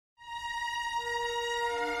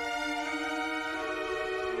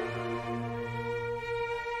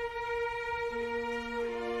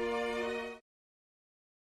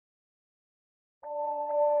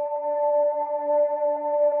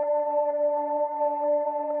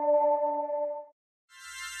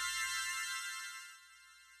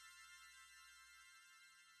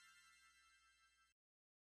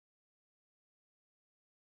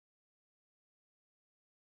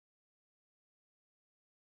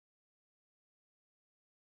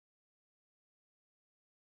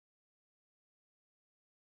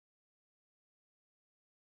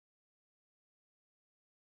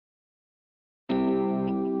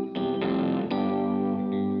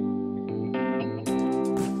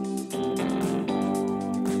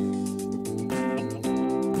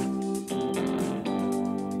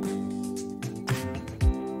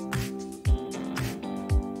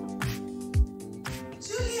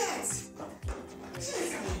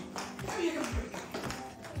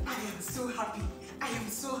so happy. I am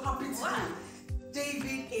so happy today. Wow.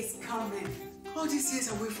 David is coming. All these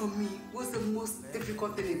years away from me was the most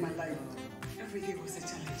difficult thing in my life. Every day was a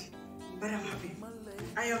challenge. But I'm happy.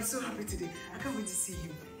 I am so happy today. I can't wait to see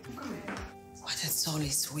you. Come here. What a soul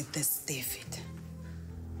is with this David.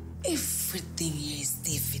 Everything here is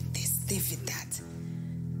David this, David that.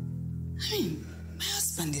 I mean, my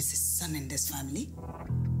husband is his son in this family.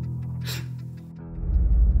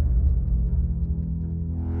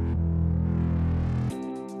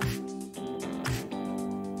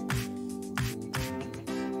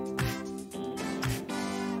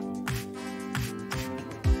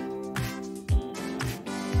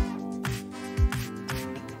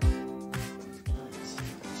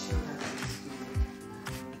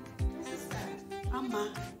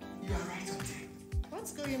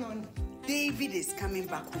 David is coming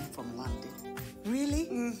back home from London. Really?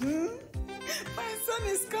 Mm-hmm. My son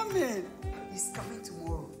is coming. He's coming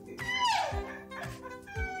tomorrow.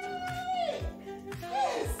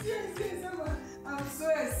 Yes, I'm so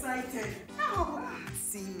excited. Oh.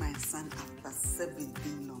 Seeing my son after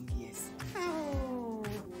 17 long years. Oh.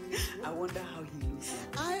 I wonder how he looks.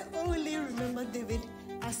 I only remember David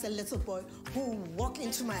as a little boy who would walk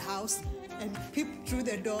into my house and peep through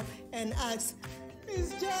the door and ask,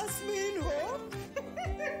 "Is Jasmine home?"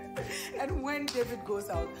 And when David goes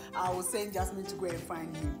out, I will send Jasmine to go and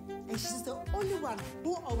find him. And she's the only one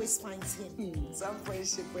who always finds him. Some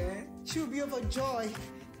friendship, eh? She'll be overjoyed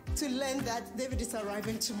to learn that David is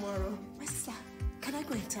arriving tomorrow. Mister, can I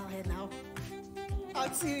go and tell her now?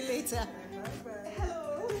 I'll see you later. Bye-bye.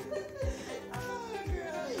 Hello. Oh,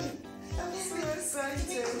 girl. I'm so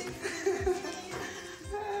excited.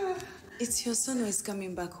 It's your son who is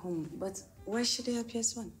coming back home, but why should he help your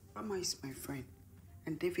son? Mama is my friend,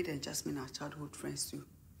 and David and Jasmine are childhood friends too.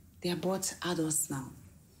 They are both adults now.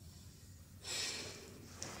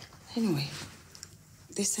 Anyway,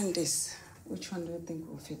 this and this, which one do you think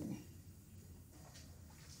will fit me?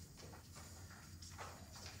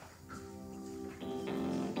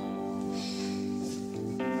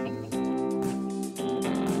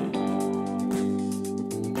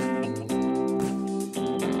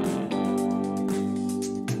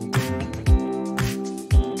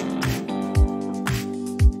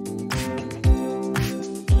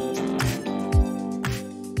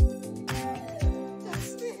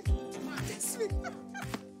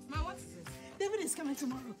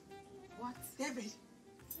 Tomorrow. What? David?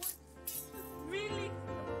 What? Really?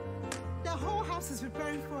 The whole house is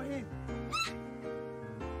preparing for him.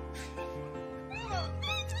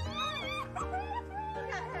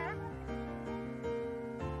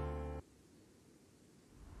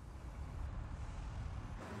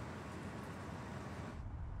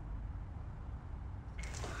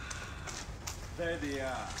 There they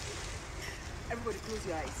are. Everybody close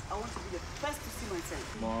your eyes. I want to be the first to see my son.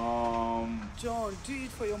 Mom. John, do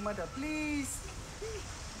it for your mother, please.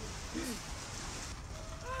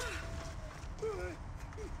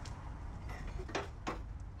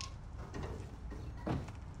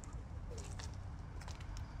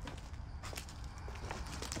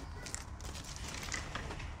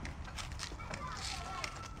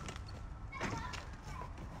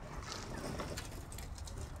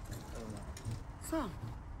 Sam.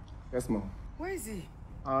 Yes, Mom. Where is he?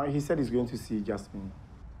 He said he's going to see Jasmine.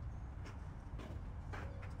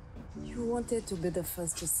 You wanted to be the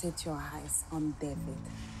first to set your eyes on David,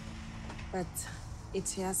 but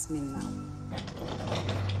it's Jasmine now.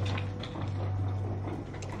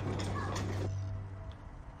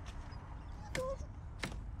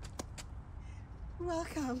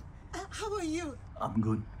 Welcome. How are you? I'm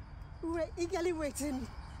good. We're eagerly waiting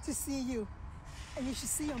to see you. And you should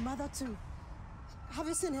see your mother too. Have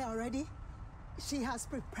you seen her already? She has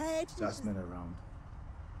prepared... Jasmine around.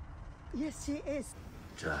 Yes, she is.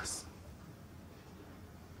 Jas,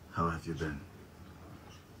 how have you been?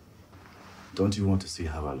 Don't you want to see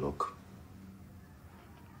how I look?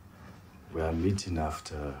 We are meeting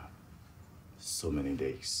after so many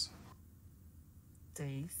days.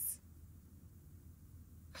 Days?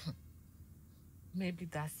 Maybe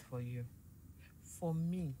that's for you. For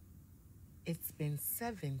me, it's been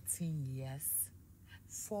 17 years,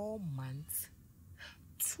 4 months,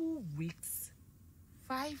 2 weeks,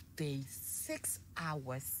 5 days, 6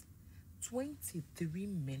 hours, 23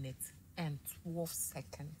 minutes, and 12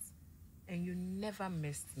 seconds. And you never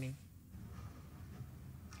missed me.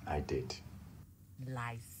 I did.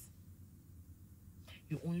 Lies.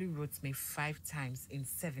 You only wrote me 5 times in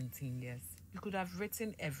 17 years. You could have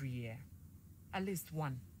written every year. At least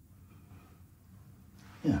one.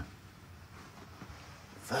 Yeah.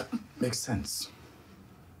 That makes sense.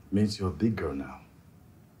 Means you're a big girl now.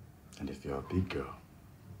 And if you're a big girl,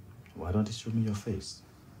 why don't you show me your face?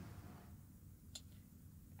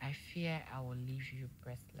 I fear I will leave you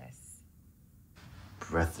breathless.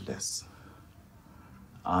 Breathless?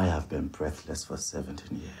 I have been breathless for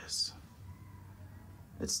 17 years.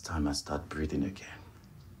 It's time I start breathing again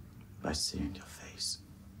by seeing your face.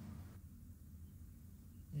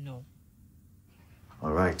 No.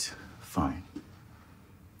 All right, fine.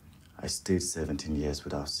 I stayed 17 years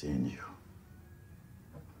without seeing you.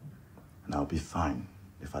 And I'll be fine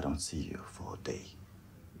if I don't see you for a day.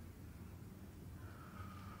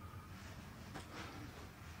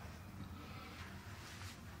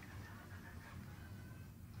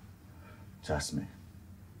 Jasmine,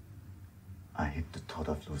 I hate the thought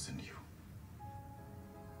of losing you.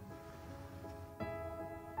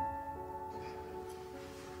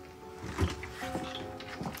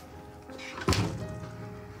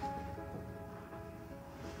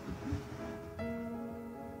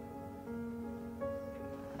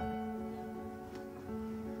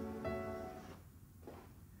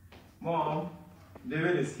 Mom,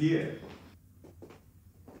 David is here.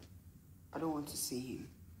 I don't want to see him.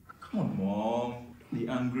 Come on, Mom. The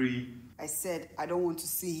angry. I said I don't want to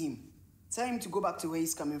see him. Tell him to go back to where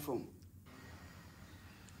he's coming from.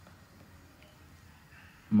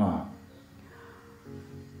 Ma.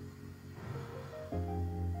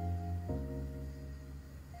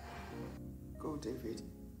 Go, David.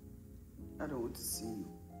 I don't want to see you.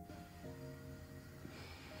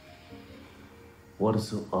 What is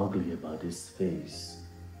so ugly about this face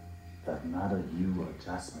that neither you or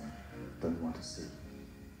Jasmine don't want to see?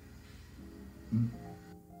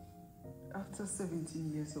 After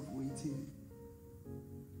 17 years of waiting,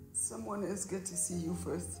 someone else get to see you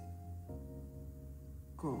first.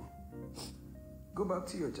 Go. Go back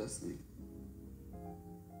to your Jasmine.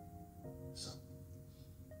 So,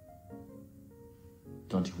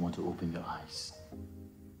 don't you want to open your eyes?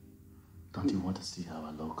 Don't you want to see how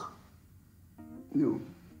I look? No.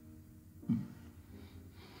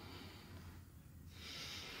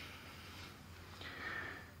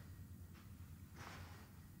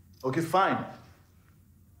 Okay, fine.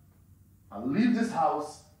 I'll leave this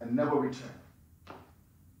house and never return.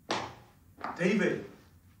 David,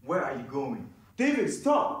 where are you going? David,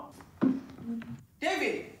 stop!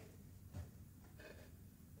 David!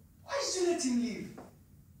 Why did you let him leave?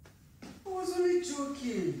 I was only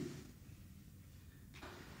joking.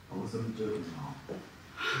 I wasn't joking, Mom.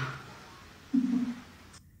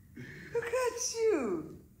 Look at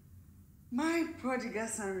you. My prodigal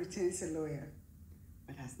son returns a lawyer,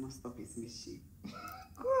 but has not stopped his mischief.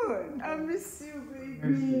 Good. I miss you,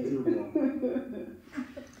 baby.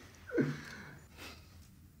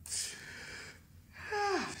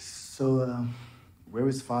 So, where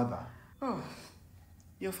is father? Oh,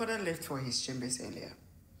 your father left for his chambers earlier.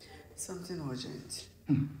 Something urgent.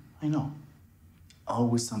 I know.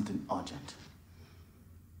 Always something urgent.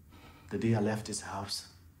 The day I left his house,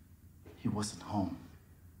 he wasn't home.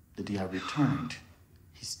 The day I returned,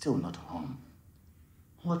 he's still not home.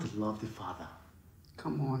 What a lovely father.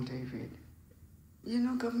 Come on, David. You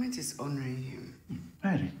know, government is honoring him.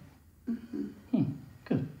 Really?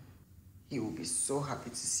 Good. He will be so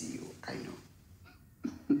happy to see you, I know.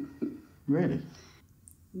 Really?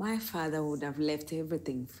 My father would have left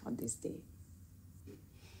everything for this day.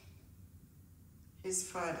 His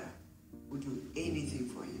father would do anything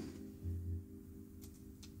for him.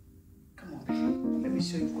 Come on, let me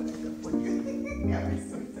show you what I got for you. Yeah, I'm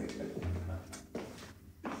so excited.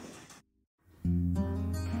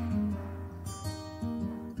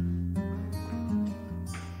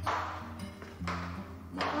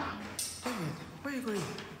 David, where are you going?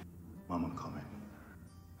 Mom, I'm coming.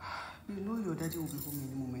 You know your daddy will be home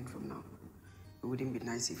any moment from now. It wouldn't be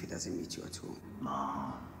nice if he doesn't meet you at home.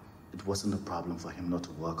 Mom, it wasn't a problem for him not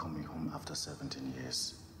to welcome me home after 17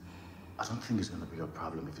 years. I don't think it's going to be a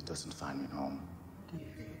problem if he doesn't find me home.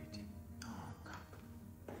 David.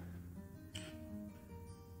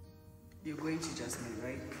 You're going to Jasmine,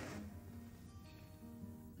 right?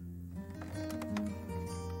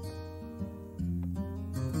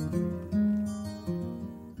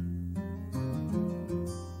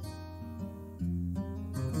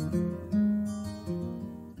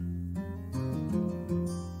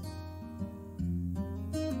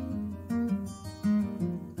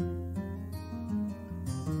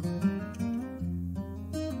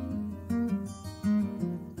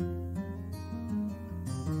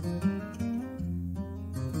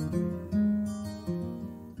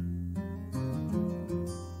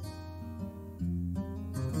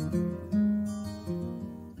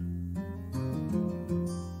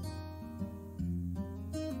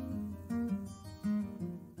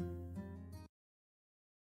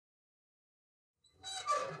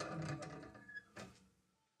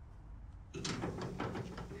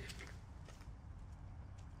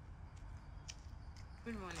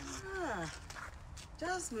 morning, ma. Ah,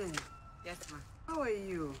 Jasmine. Yes, ma. How are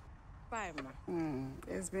you? Fine, ma.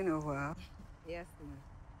 It's been a while. Yes, ma.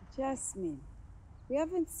 Jasmine, we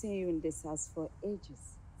haven't seen you in this house for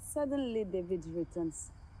ages. Suddenly, David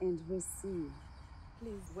returns and we see you.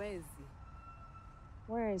 Please, where is he?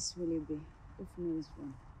 Where else will he be if in his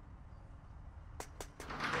room?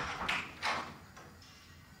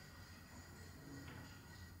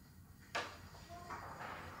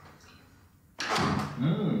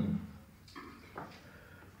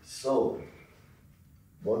 So,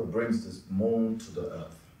 what brings this moon to the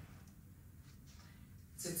earth?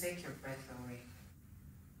 To take your breath away.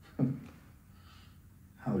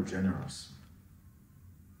 How generous.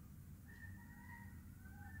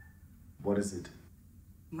 What is it?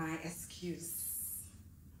 My excuse.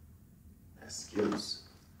 Excuse.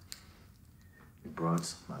 You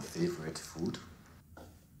brought my favorite food.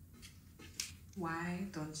 Why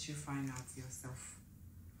don't you find out yourself?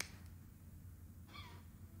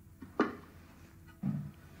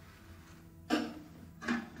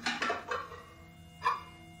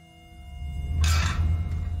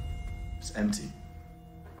 It's empty.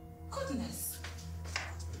 Goodness.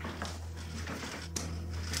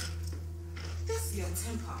 This is your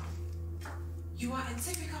temper. You are a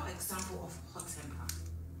typical example of hot temper.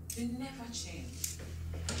 You never change.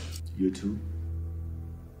 You too?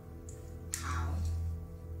 How?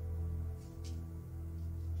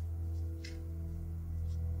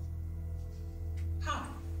 How?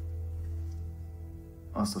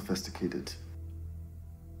 Unsophisticated.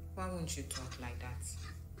 Why won't you talk like that?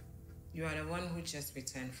 You are the one who just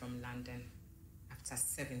returned from London after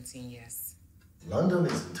 17 years. London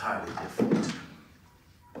is entirely different.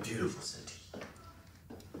 Beautiful city.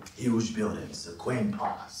 Huge buildings, a quaint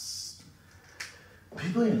palace.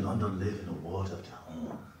 People in London live in a world of their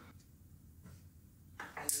own.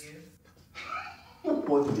 And you?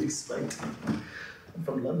 What do you expect? I'm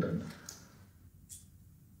from London.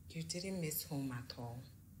 You didn't miss home at all.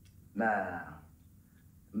 Nah.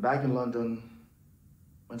 Back in London,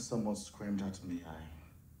 when someone screamed at me,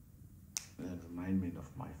 it reminded me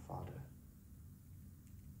of my father.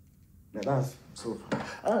 Now that's so fun.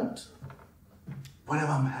 And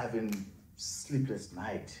whenever I'm having sleepless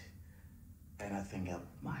night, and I think of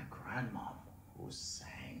my grandmom who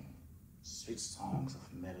sang sweet songs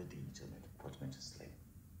of melody to put me to sleep.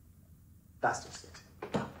 That's just it.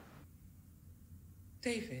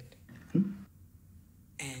 David.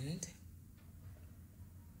 And?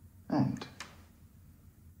 And?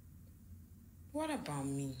 What about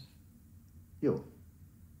me? You.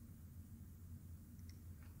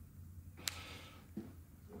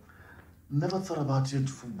 Never thought about it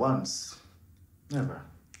for once. Never.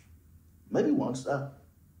 Maybe once.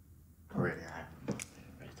 Already happened.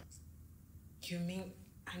 You mean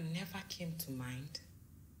I never came to mind?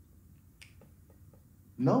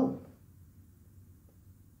 No.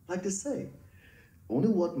 Like they say, only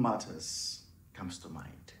what matters comes to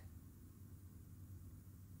mind.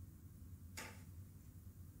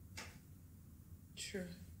 True.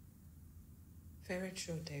 Very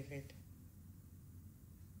true, David.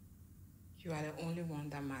 You are the only one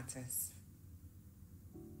that matters.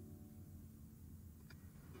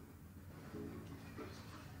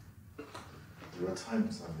 There are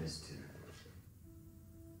times I missed you.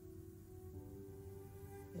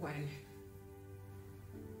 When?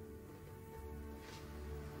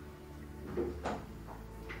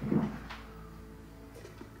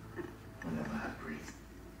 Whenever I breathe.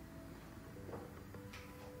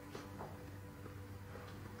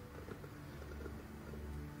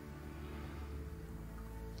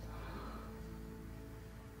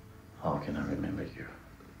 How can I remember you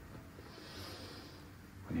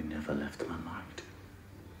when you never left my mind?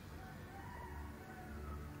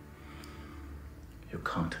 You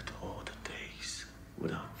counted all the days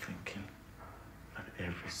without thinking that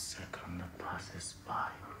every second that passes by,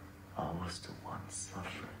 I was the one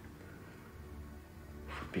suffering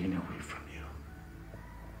for being away from you.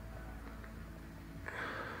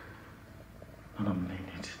 Not a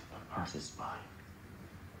minute that passes by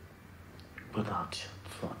without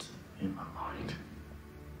your thought in my mind.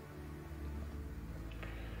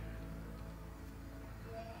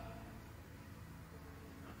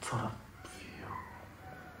 The thought of you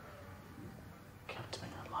kept me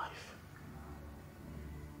alive.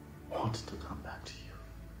 Wanted to come back to you.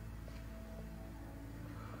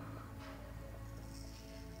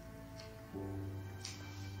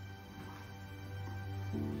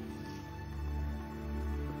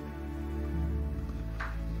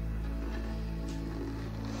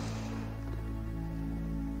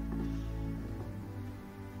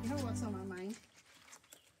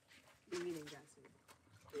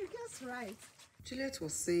 That's right. Juliet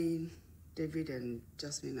was saying David and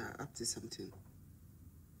Jasmine are up to something.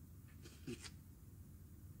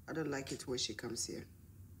 I don't like it when she comes here.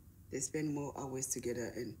 They spend more hours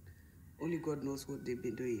together and only God knows what they've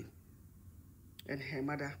been doing. And her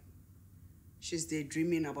mother, she's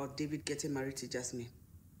daydreaming about David getting married to Jasmine.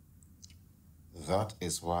 That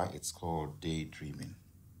is why it's called daydreaming.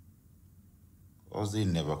 Because they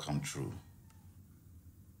never come true.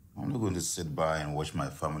 I'm not going to sit by and watch my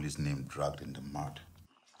family's name dragged in the mud.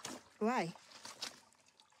 Why?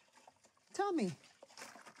 Tell me.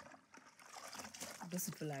 Those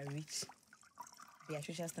people are rich. Their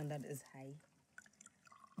social standard is high.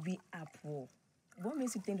 We are poor. What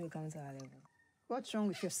makes you think they'll come to our level? What's wrong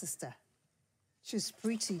with your sister? She's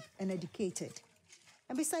pretty and educated.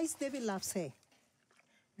 And besides, David loves her.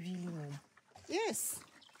 Really, Mom? Yes.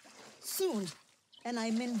 Soon. And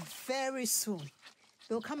I mean very soon.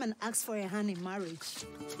 They'll come and ask for a hand in marriage.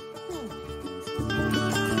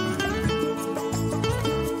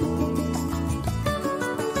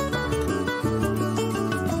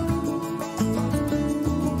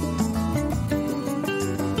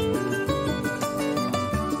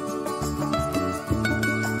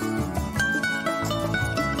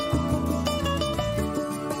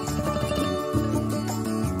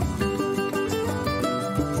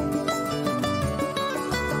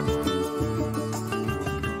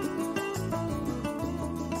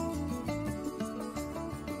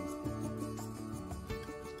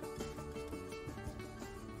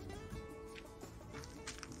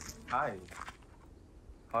 Hi.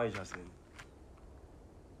 Hi, Jasmine.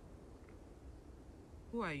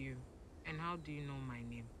 Who are you? And how do you know my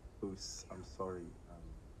name? Bruce, I'm sorry.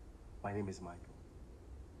 My name is Michael.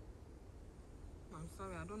 I'm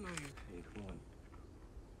sorry, I don't know you. Hey, come on.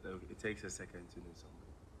 Look, it takes a second to know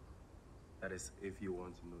somebody. That is, if you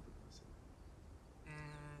want to know the person.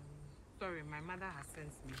 Sorry, my mother has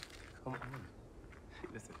sent me. Come on.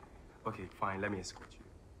 Listen. Okay, fine. Let me escort you.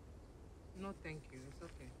 No, thank you. It's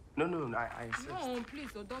okay. No, I insist. No, please,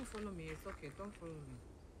 don't follow me. It's okay. Don't follow me.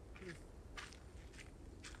 Please.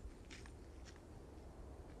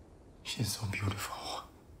 She's so beautiful.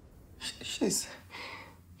 She's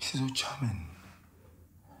so charming.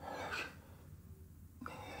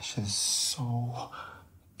 She's so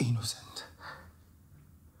innocent.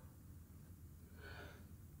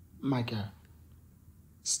 My girl,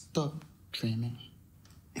 stop dreaming.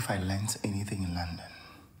 If I learned anything in London,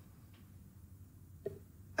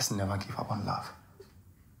 let's never give up on love.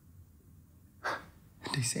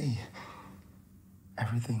 They say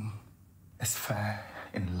everything is fair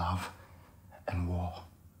in love and war.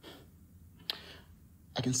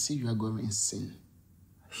 I can see you are going insane.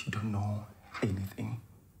 You don't know anything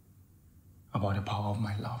about the power of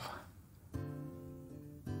my love.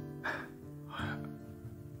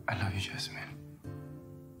 I love you, Jasmine.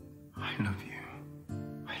 I love you.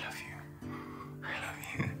 I love you. I love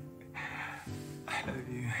you. I love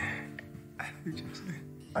you. I love you, Jasmine.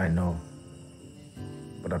 I know,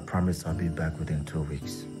 but I promise I'll be back within 2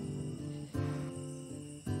 weeks.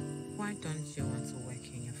 Why don't you want to work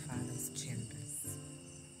in your father's chambers?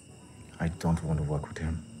 I don't want to work with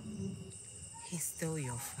him. He's still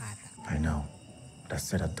your father. I know, but I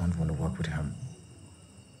said I don't want to work with him.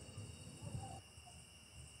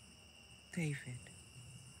 David,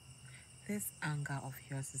 this anger of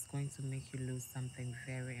yours is going to make you lose something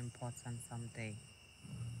very important someday.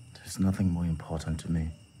 There's nothing more important to me.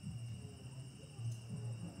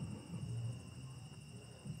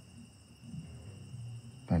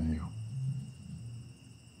 Than you.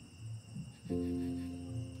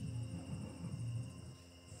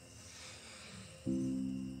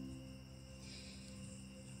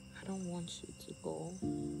 I don't want you to go.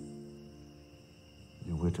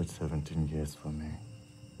 You waited 17 years for me.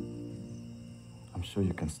 I'm sure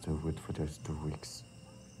you can still wait for those 2 weeks.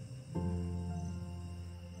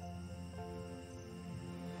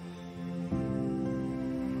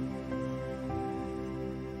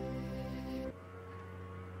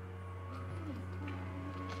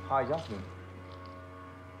 Hi, Jasmine.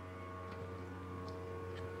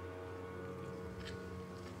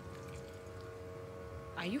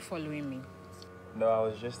 Are you following me? No, I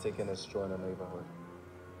was just taking a stroll in the neighborhood.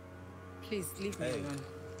 Please, leave me alone.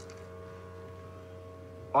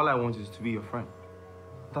 All I want is to be your friend.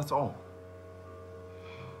 That's all.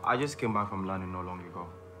 I just came back from London not long ago.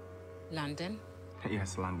 London?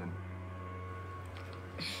 Yes, London.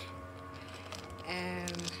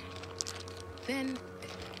 Then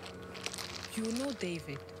you know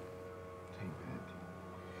David. David.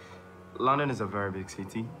 London is a very big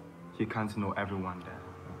city. You can't know everyone there.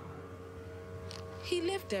 He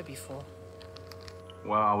lived there before.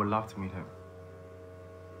 Well, I would love to meet him.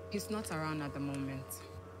 He's not around at the moment.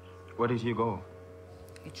 Where did he go?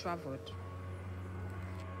 He traveled.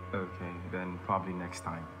 Okay, then probably next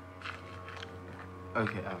time.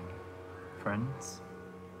 Okay, friends?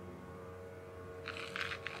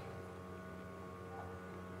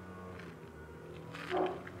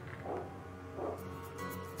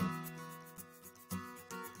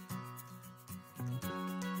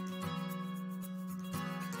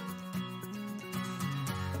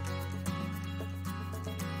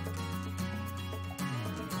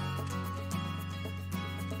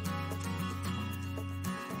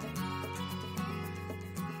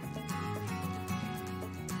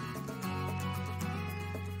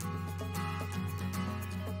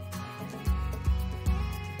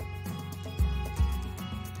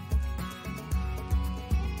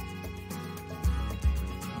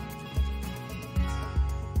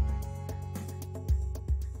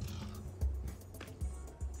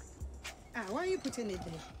 Why are you putting it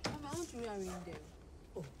there? I want to rearrange them.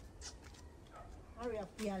 Oh. Hurry up,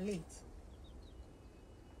 we are late.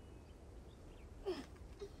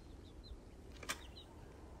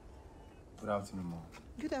 Good afternoon, Mom.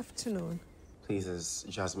 Good afternoon. Please, is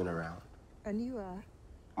Jasmine around? And you are?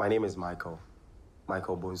 My name is Michael.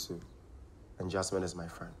 Michael Bonsu. And Jasmine is my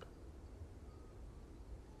friend.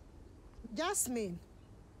 Jasmine.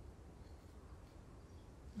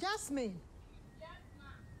 Jasmine.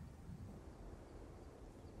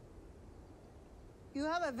 You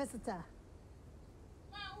have a visitor.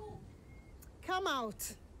 Come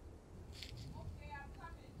out. Okay, I'm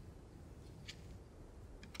coming.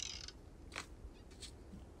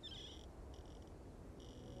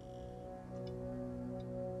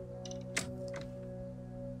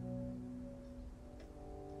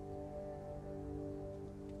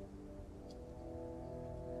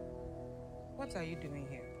 What are you doing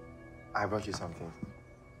here? I brought you something.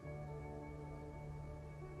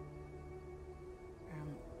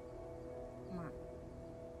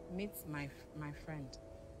 Meet my friend.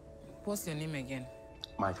 What's your name again?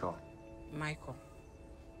 Michael. Michael.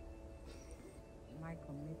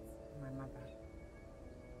 Michael, meet my mother.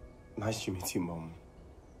 Nice to meet you, Mom.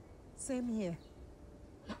 Same here.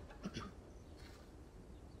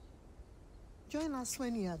 Join us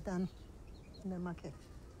when you are done in the market.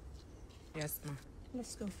 Yes, ma'am.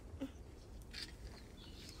 Let's go.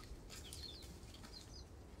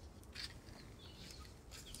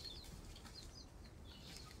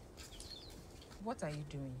 What are you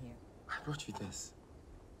doing here? I brought you this.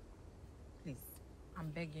 Please, I'm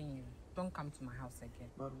begging you. Don't come to my house again.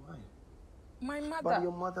 But why? My mother. But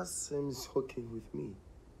your mother seems okay with me.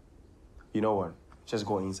 You know what? Just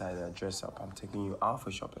go inside and dress up. I'm taking you out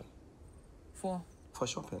for shopping. For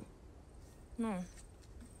shopping. No,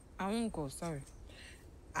 I won't go, sorry.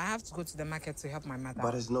 I have to go to the market to help my mother.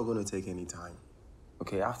 But it's not going to take any time.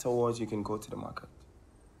 Okay, afterwards you can go to the market.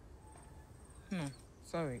 No,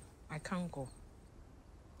 sorry. I can't go.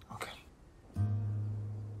 Okay.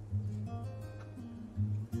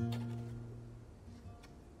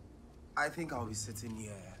 I think I'll be sitting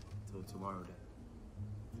here till tomorrow then.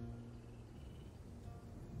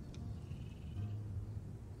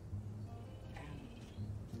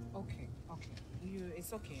 Okay.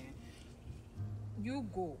 It's okay. You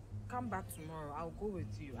go. Come back tomorrow. I'll go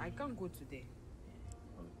with you. I can't go today.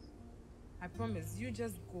 I promise. You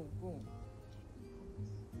just go.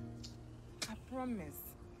 I promise.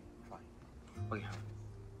 Fine. Okay.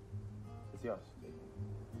 It's yours.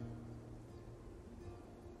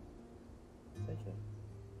 Take it.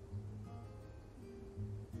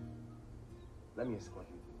 Let me escort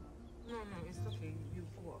you. No, it's okay. You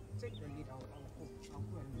go. Take the lead. I'll go. I'll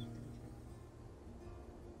go and meet them.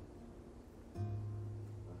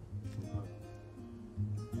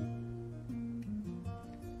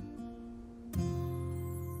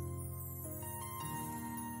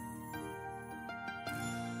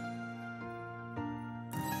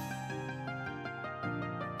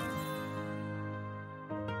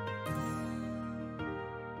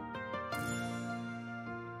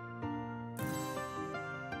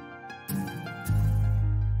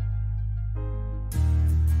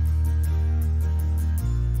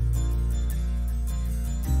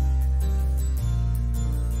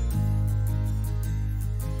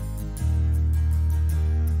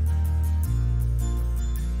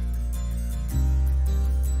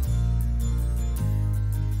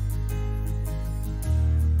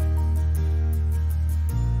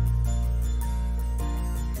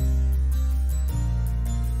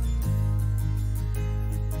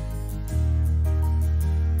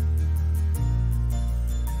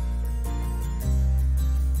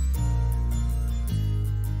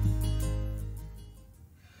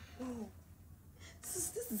 Oh,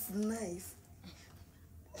 this is nice.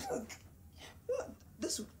 Look,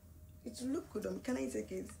 this it will look good on me. Can I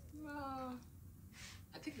take it? Well,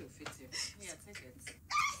 I think it'll fit you. Yeah, take it.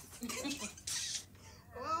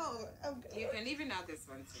 Wow, You can even add this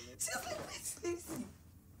one to it. seriously, let me see.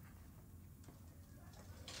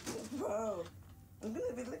 Wow, I'm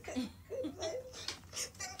gonna be looking good.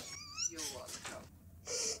 You're welcome.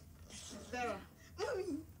 Sarah,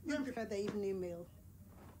 Mommy, you prepare the evening meal.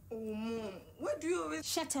 Oh, Mom, why do you always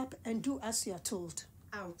shut up and do as you are told?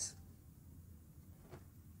 Out.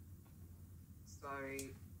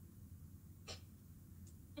 Sorry.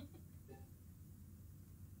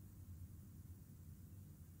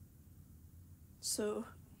 So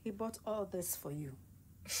he bought all this for you.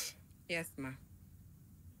 Yes, ma.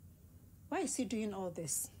 Why is he doing all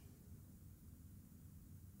this?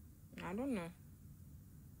 I don't know.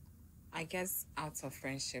 I guess out of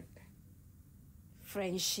friendship.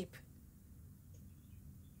 Friendship.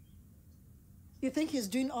 You think he's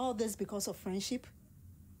doing all this because of friendship?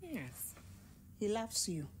 Yes. He loves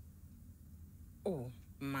you. Oh,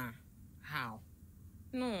 ma. How?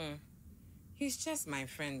 No. He's just my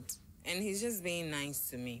friend. And he's just being nice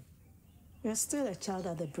to me. You're still a child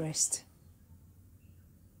at the breast.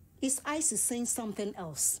 His eyes is saying something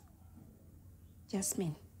else.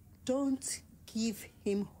 Jasmine, don't give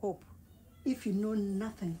him hope if you know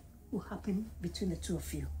nothing will happen between the two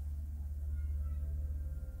of you.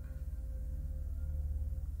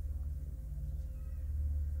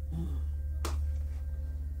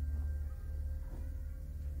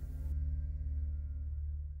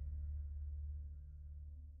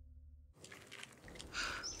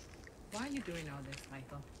 Why are you doing all this,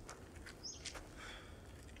 Michael?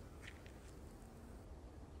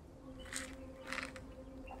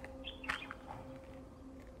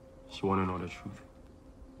 You want to know the truth?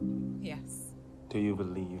 Yes. Do you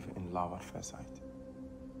believe in love at first sight?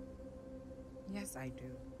 Yes, I do.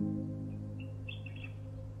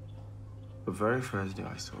 The very first day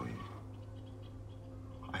I saw you,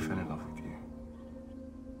 I fell in love with you.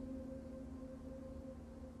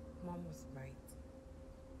 Mom was right.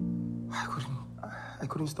 I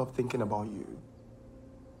couldn't stop thinking about you.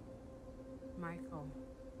 Michael,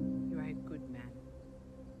 you are a good man.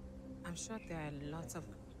 I'm sure there are lots of...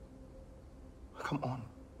 Come on.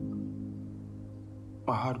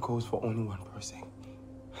 My heart goes for only one person,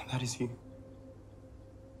 and that is you.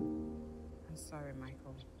 I'm sorry,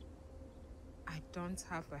 Michael. I don't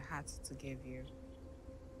have a heart to give you.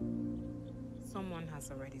 Someone has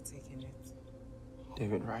already taken it.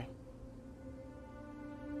 David, right?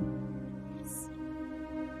 Yes.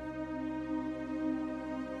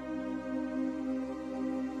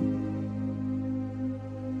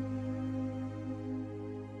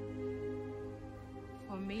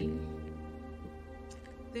 For me,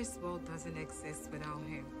 this world doesn't exist without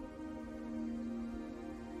him.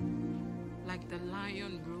 Like the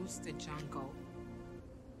lion rules the jungle,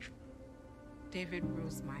 David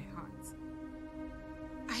rules my heart.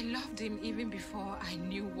 I loved him even before I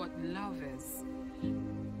knew what love is.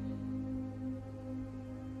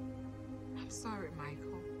 I'm sorry,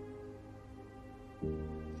 Michael.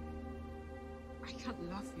 I can't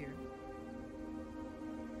love you.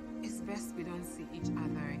 It's best we don't see each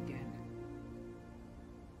other again.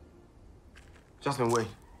 Jasmine, wait.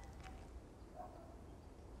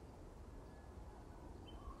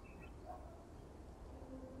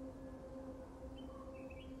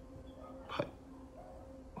 But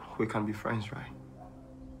we can be friends, right?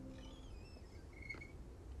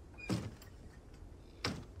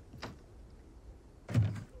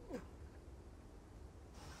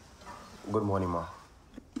 Good morning, Ma.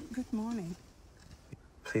 Good morning.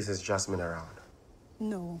 Please, is Jasmine around?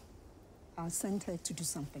 No, I'll send her to do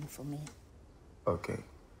something for me. Okay.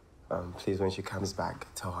 Please, when she comes back,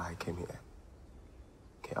 tell her I came here.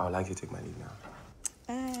 Okay, I would like to take my leave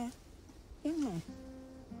now. Young man,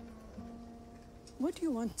 what do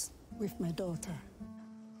you want with my daughter?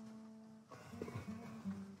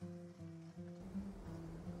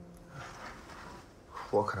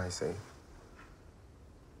 What can I say?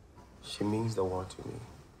 She means the world to me.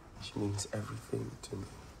 She means everything to me.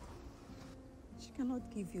 She cannot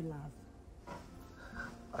give you love.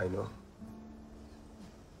 I know.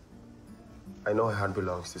 I know her heart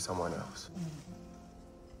belongs to someone else.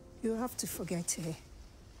 You have to forget her.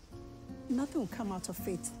 Nothing will come out of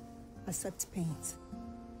it except pain.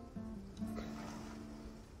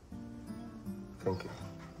 Thank you.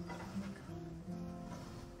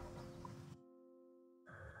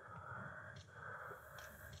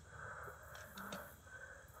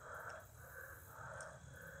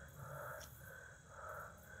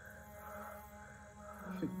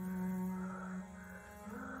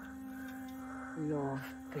 love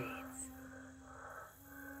fades.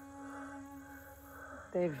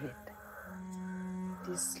 David,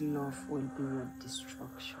 this love will be your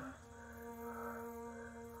destruction.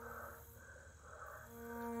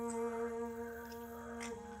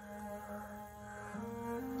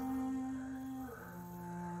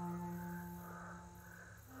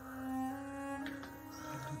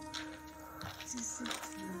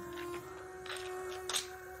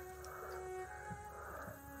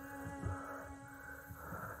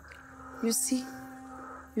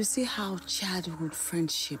 You see how childhood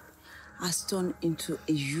friendship has turned into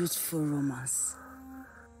a youthful romance.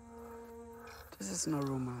 This is not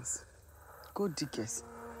romance. Gold diggers.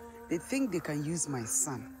 They think they can use my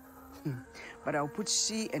son. But I'll put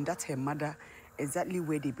she and that her mother exactly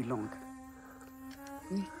where they belong.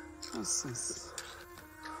 Nonsense.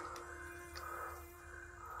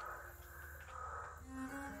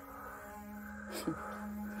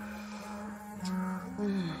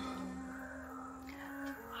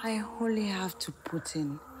 I only have to put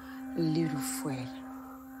in a little fuel.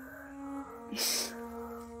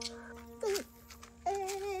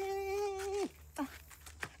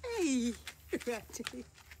 Hey,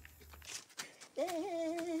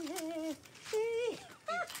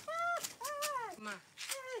 Ma,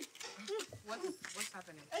 what's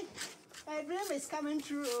happening? My dream is coming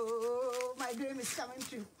true. My dream is coming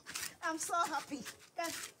true. I'm so happy.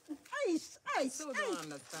 I still don't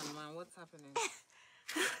understand, man. What's happening?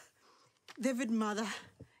 David's mother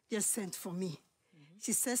just sent for me.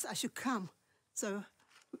 She says I should come, so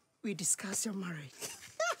we discuss your marriage.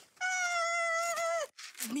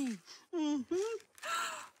 Me?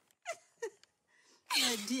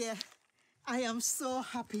 My dear, I am so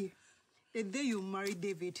happy. The day you marry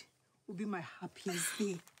David will be my happiest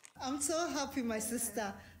day. I'm so happy, my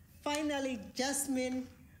sister. Finally, Jasmine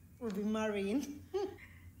will be marrying.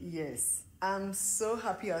 Yes, I'm so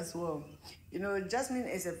happy as well. You know, Jasmine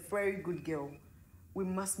is a very good girl. We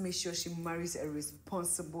must make sure she marries a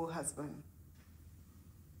responsible husband.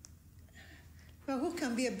 Well, who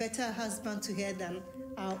can be a better husband to her than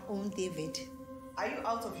our own David? Are you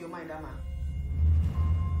out of your mind, Amma?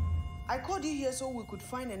 I called you here so we could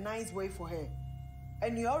find a nice way for her.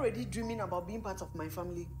 And you're already dreaming about being part of my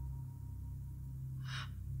family.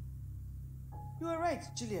 You are right,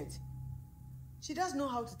 Juliet. She does know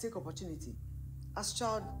how to take opportunity. As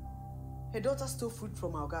child, her daughter stole fruit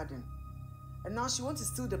from our garden. And now she wants to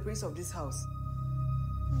steal the prince of this house.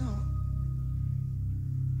 No.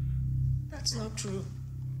 That's not true,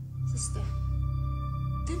 sister.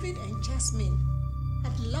 David and Jasmine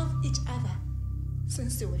had loved each other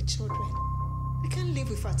since they were children. They can't live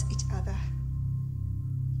without each other.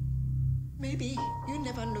 Maybe you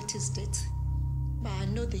never noticed it, but I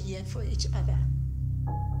know they yearn for each other.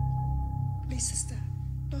 Please, sister,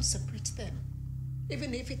 don't separate them,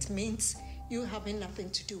 even if it means you having nothing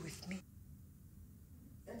to do with me.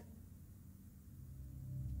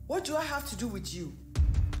 What do I have to do with you?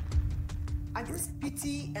 I just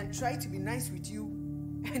pity and try to be nice with you,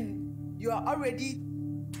 and you are already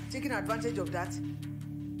taking advantage of that.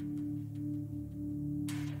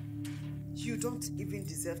 You don't even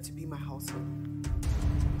deserve to be my household.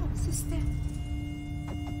 Oh, sister.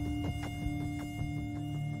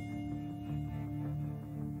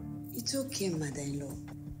 It's okay, mother-in-law.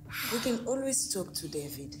 We can always talk to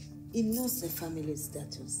David. He knows the family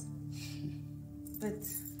status. But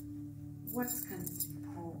what can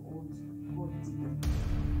poor old do?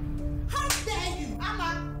 How dare you,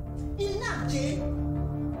 Amma? Enough, Jane.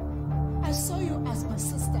 I saw you as my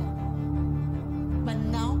sister, but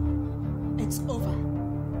now it's over.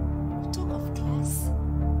 You talk of class.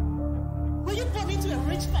 Were you born into a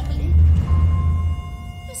rich family?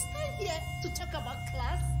 You stand here to talk about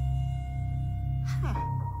class?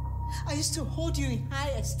 I used to hold you in high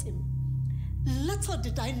esteem. Little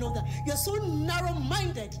did I know that you're so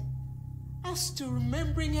narrow-minded as to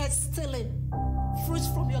remembering her stealing fruits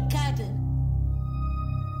from your garden.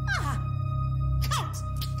 Count!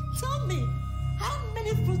 Tell me, how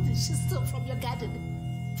many fruits did she steal from your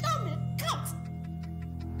garden? Tell me, count!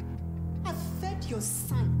 I fed your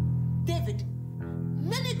son, David,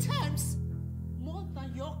 many times more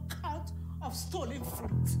than your count of stolen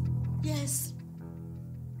fruit. Yes,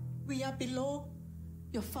 we are below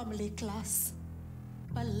your family class,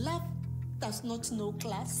 but love does not know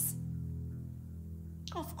class.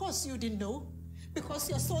 Of course you didn't know, because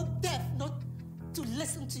you're so deaf not to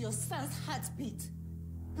listen to your son's heartbeat,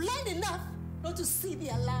 blind enough not to see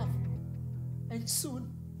their love, and soon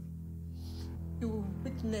you will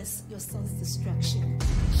witness your son's destruction.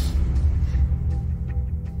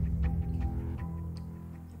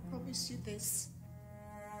 I promise you this.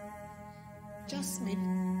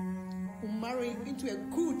 Jasmine will marry into a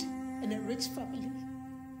good and a rich family.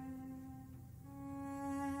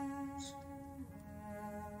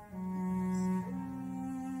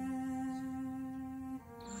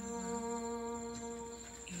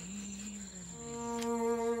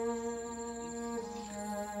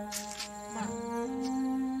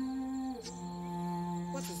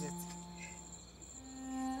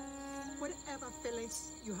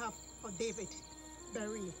 You have for David,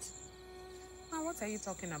 bury it. Ma, what are you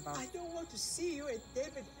talking about? I don't want to see you and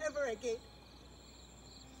David ever again.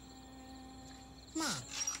 Ma.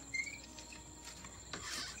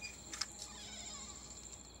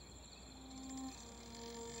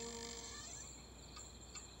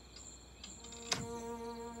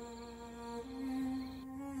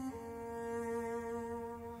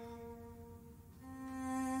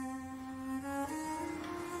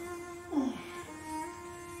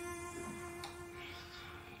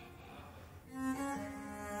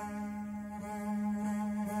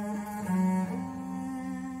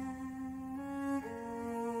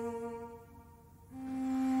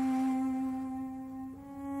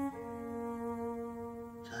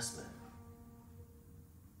 Jasmine,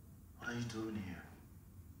 what are you doing here?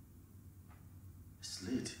 It's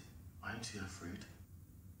late. Aren't you afraid?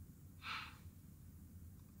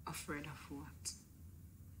 Afraid of what?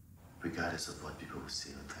 Regardless of what people will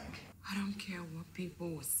say or think. I don't care what people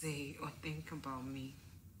will say or think about me.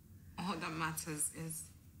 All that matters is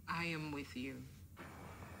I am with you.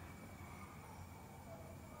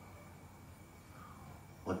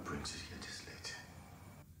 What brings you here this late?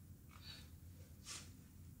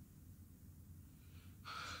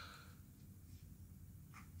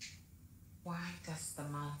 Why does the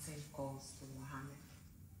mountain go to Muhammad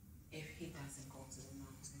if he doesn't go to the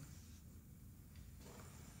mountain?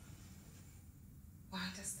 Why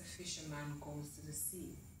does the fisherman go to the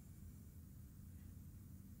sea?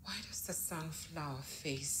 Why does the sunflower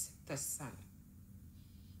face the sun?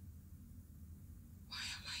 Why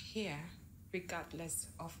am I here regardless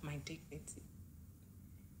of my dignity?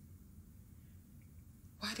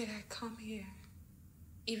 Why did I come here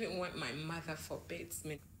even when my mother forbids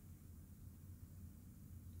me?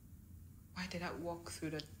 Why did I walk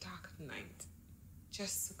through the dark night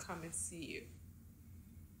just to come and see you?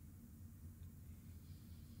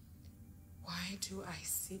 Why do I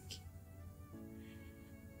seek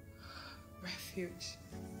refuge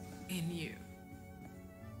in you?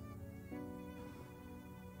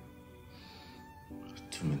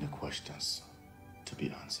 Too many questions to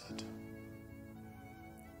be answered.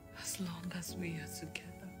 As long as we are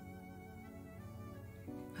together,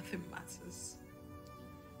 nothing matters.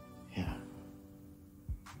 Yeah.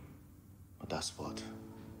 But that's what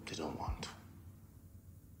they don't want.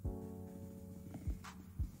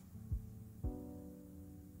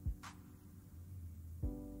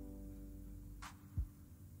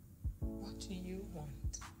 What do you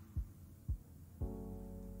want?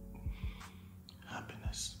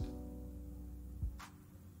 Happiness.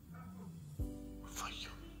 For you.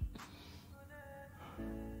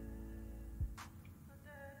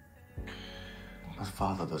 My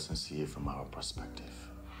father doesn't see it from our perspective.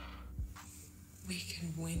 We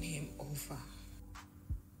can win him over.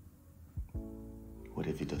 What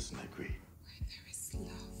if he doesn't agree? Where there is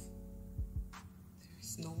love, there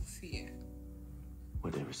is no fear.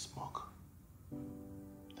 Where there is smoke,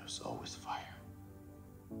 there's always fire.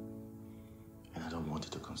 And I don't want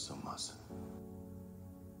it to consume us.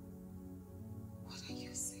 What are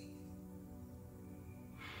you saying?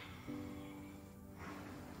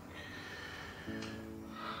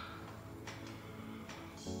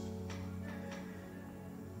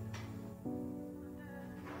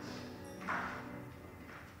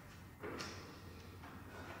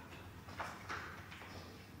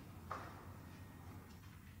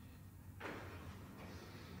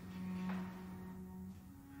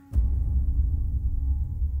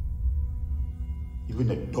 Even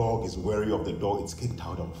a dog is wary of the dog it's kicked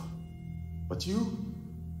out of. But you?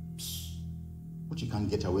 What you can't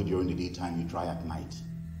get away during the daytime, you try at night.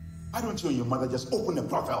 Why don't you and your mother just open a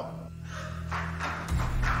brothel?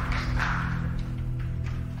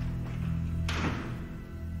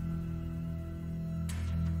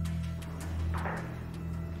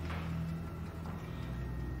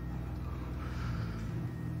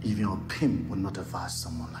 Even a pimp would not advise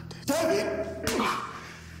someone like this. David!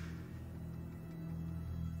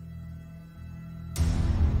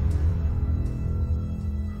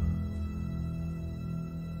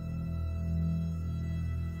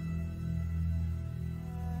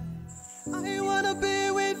 I wanna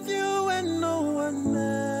be with you and no one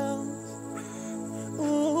else.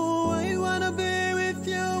 Oh, I wanna be with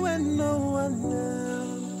you and no one else.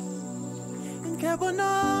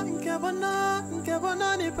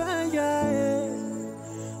 ni paya.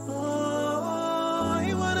 Oh,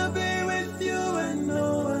 I wanna be with you and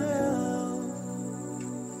no one else.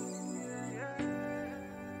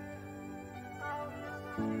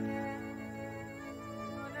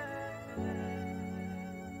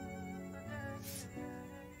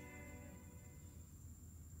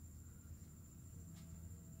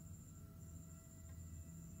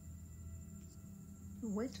 We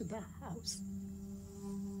went to that house.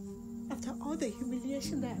 After all the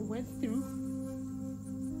humiliation that I went through,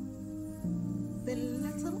 the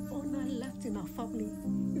little honor left in our family,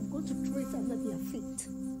 we've got to throw it under their feet.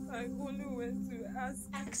 I only went to ask.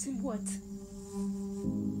 Ask him what?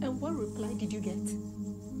 And what reply did you get?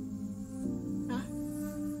 Huh?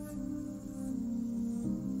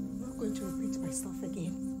 I'm not going to repeat myself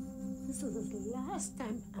again. This is the last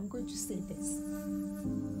time I'm going to say this.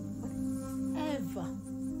 Whatever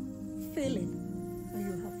feeling that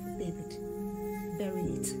you have for David, bury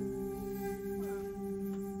it.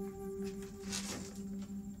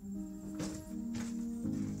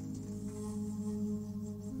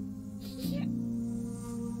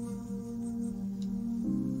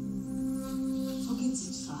 Forget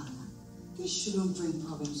it, Father. This shouldn't bring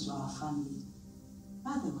problems to our family.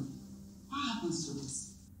 By the way, what happens to this?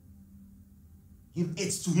 Give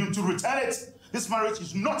it to him to return it. This marriage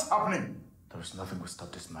is not happening. There is nothing will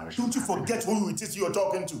stop this marriage. Don't you forget who it is you're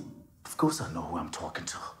talking to. Of course I know who I'm talking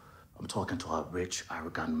to. I'm talking to a rich,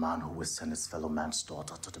 arrogant man who will send his fellow man's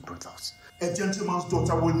daughter to the brothels. A gentleman's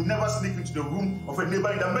daughter will never sneak into the room of a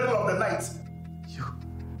neighbor in the middle of the night.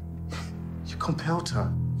 You compelled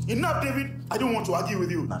her. Enough, David. I don't want to argue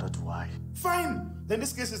with you. Neither do I. Fine. Then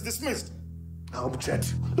this case is dismissed. I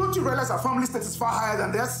object. Don't you realize our family status is far higher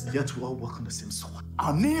than this? Yet we all work on the same sword.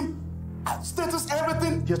 Our name, our status,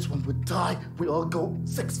 everything. Yet when we die, we all go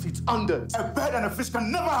 6 feet under. A bird and a fish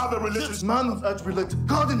can never have a relationship. Yet man on earth relate to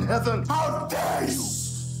God in heaven. How dare you?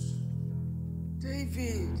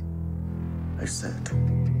 David. I said,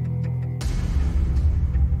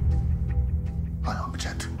 I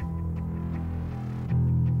object.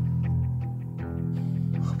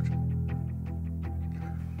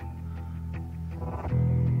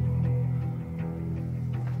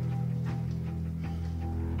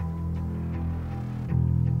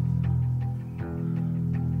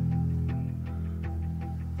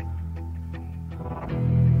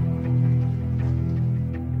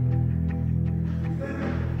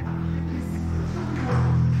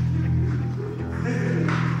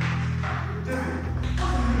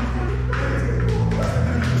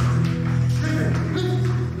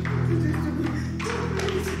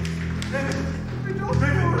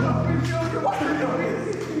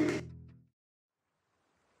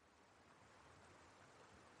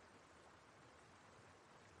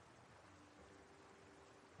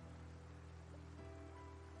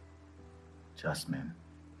 Jasmine,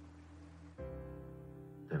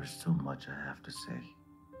 there is so much I have to say.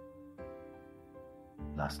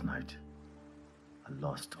 Last night, I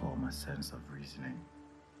lost all my sense of reasoning.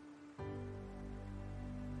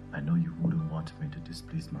 I know you wouldn't want me to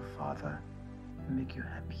displease my father and make you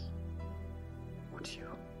happy, would you?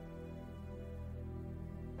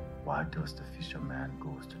 Why does the fisherman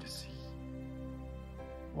go to the sea?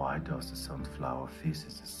 Why does the sunflower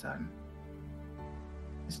faces the sun?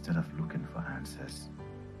 Instead of looking for answers,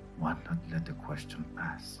 why not let the question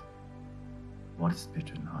pass? What is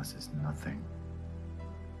between us is nothing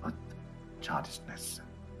but childishness.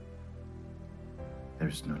 There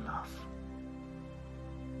is no love.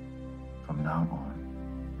 From now on,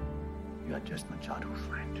 you are just my childhood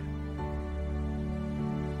friend.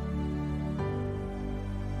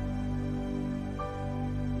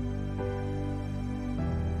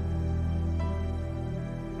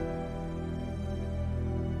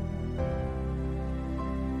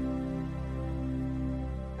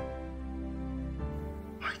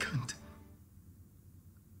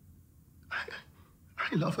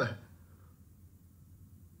 I love her.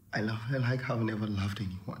 I love her like I've never loved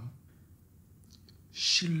anyone.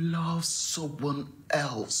 She loves someone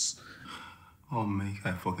else. Oh, make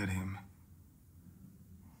I forget him.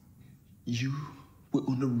 You will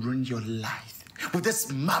only ruin your life with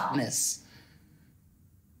this madness.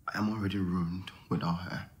 I am already ruined without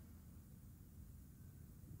her.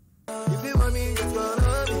 If you want me, just go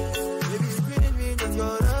love me. If you scream me, just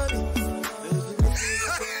go love me.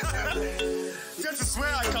 Just to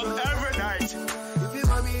swear I come every night. If you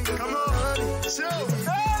want me, just come on, chill.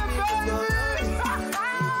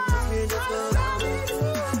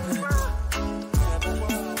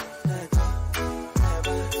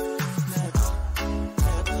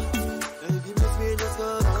 If you miss me, just go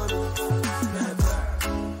love me.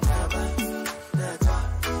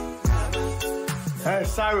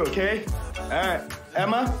 sorry, okay?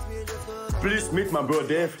 Emma, please meet my bro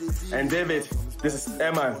Dave. And David, this is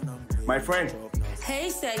Emma, my friend. Hey,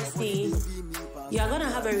 sexy. You're gonna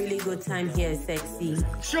have a really good time here, sexy.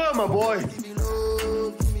 Sure, my boy.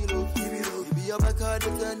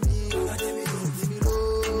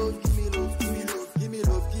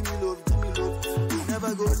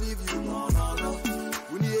 Never go leave you, no.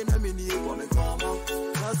 When you ain't a mini, come come out.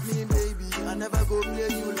 Trust me, baby, I never go play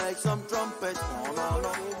you like some trumpet. No.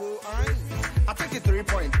 I take it 3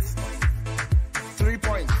 points. 3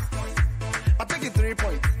 points. I take it 3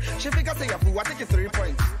 points. She figure say I take it 3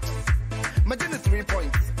 points. Imagine the 3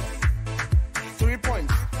 points. 3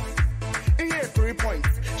 points. In here 3 points.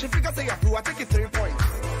 She figure say I take it 3 points.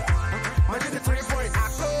 Imagine the 3 points.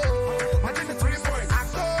 Imagine the 3 points.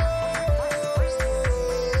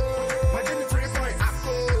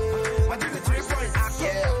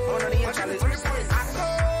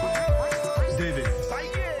 David,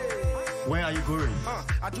 where are you going?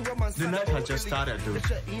 The night has just started, though.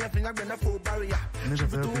 Made a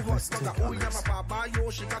very big mistake, Alex.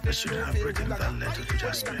 I should have written that letter to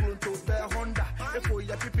Jasmine.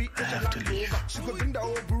 I have to leave.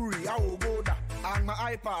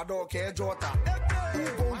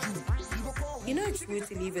 You know it's rude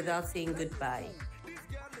to leave without saying goodbye.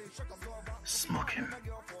 Smoking,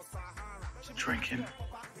 drinking,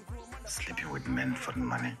 sleeping with men for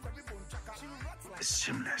money. It's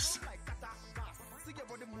shameless.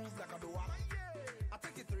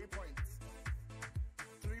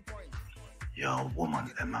 You're a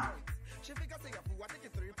woman, Emma.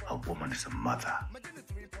 A woman is a mother,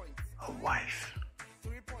 a wife,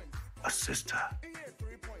 a sister,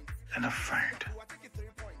 and a friend.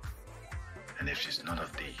 And if she's none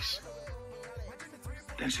of these,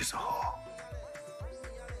 then she's a whore.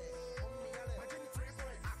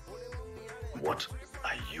 What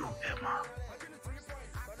are you, Emma?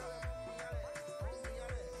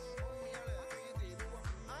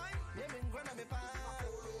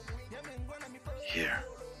 Here,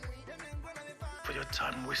 for your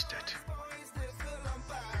time wasted.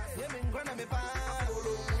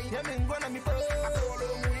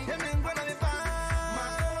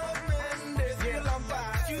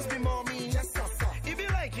 Excuse me, mommy. If you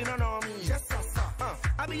like, you don't know me.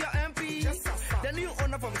 I'll be your MP. The new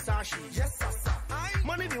owner for Versace.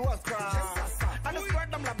 Money be was crap. And the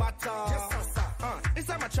spread them la butter.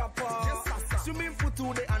 Inside my chopper. Swimming foot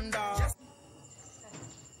to the under.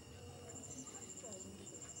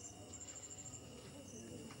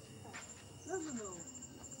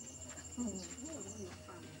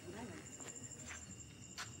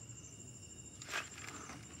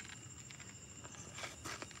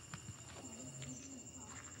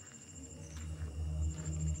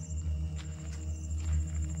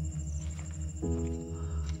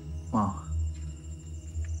 Wow.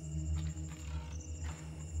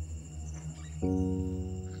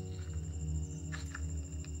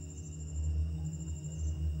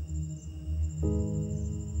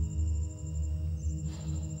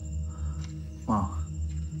 Wow.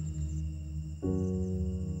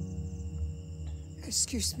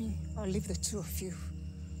 Excuse me, I'll leave the two of you.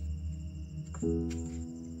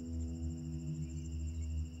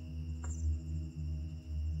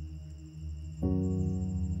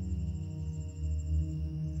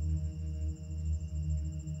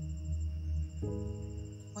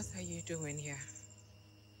 What are you doing here?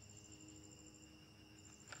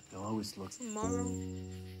 You're always looking. Tomorrow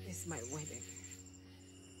is my wedding.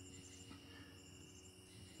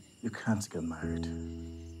 You can't get married.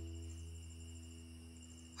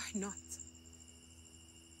 Why not?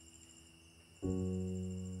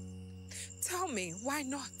 Tell me, why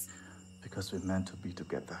not? Because we're meant to be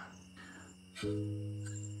together.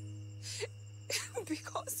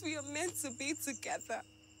 Because we are meant to be together.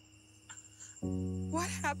 What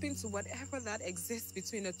happened to whatever that exists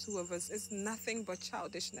between the two of us is nothing but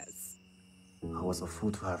childishness. I was a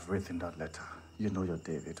fool to have written that letter. You know your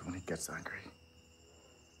David when he gets angry.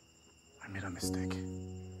 I made a mistake.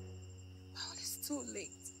 Oh, it's too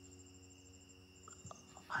late.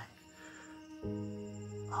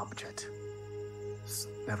 Object. It's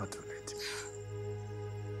never too late.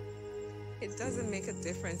 It doesn't make a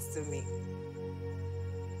difference to me.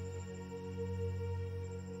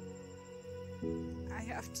 I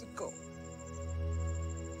have to go.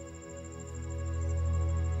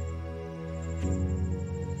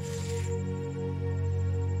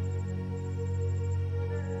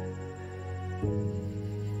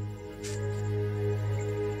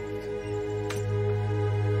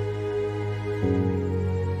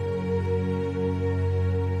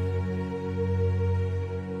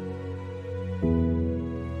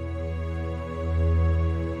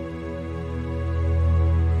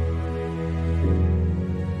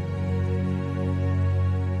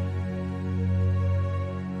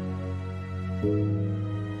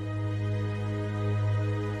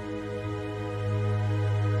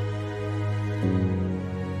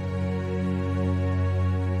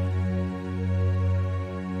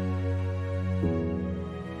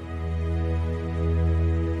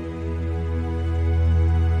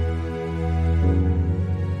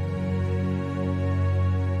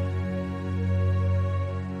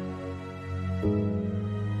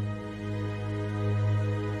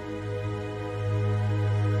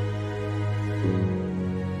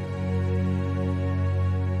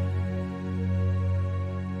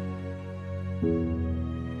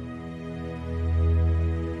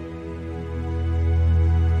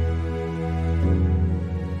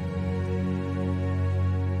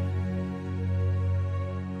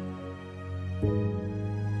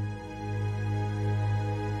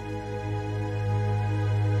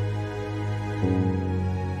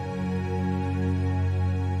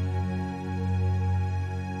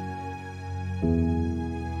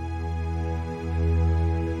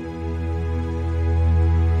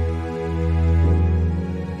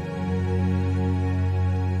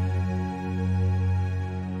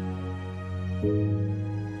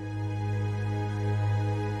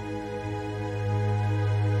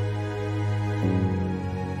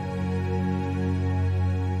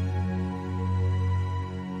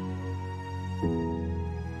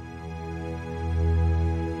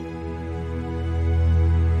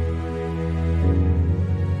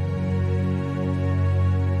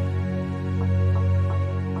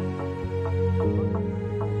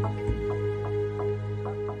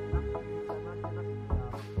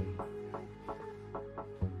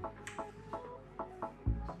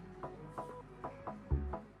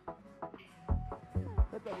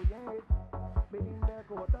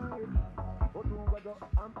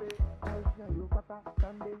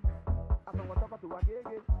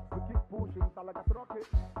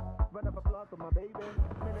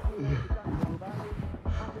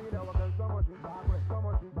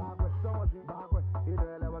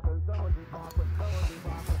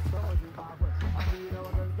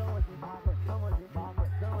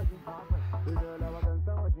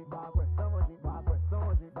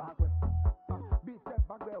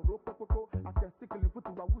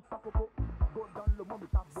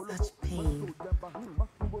 Such pain.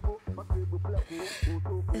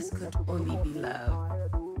 This could only be love.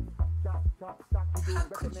 How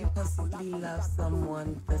could you possibly love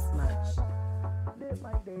someone this much?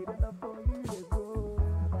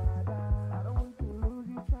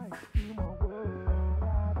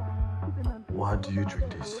 Why do you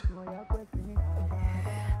drink this?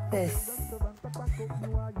 This.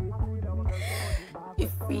 It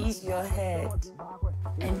frees your head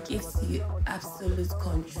and gives you absolute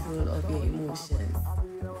control of your emotions.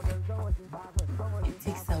 It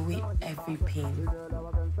takes away every pain,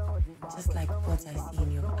 just like what I see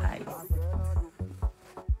in your eyes.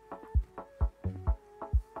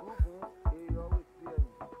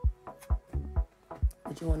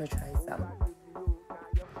 Would you want to try some?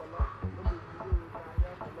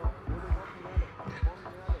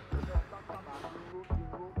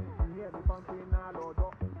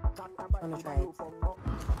 Want to try it?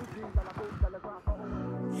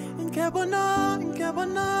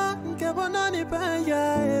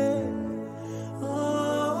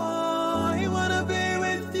 Oh, I wanna be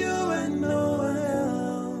with you and no one else.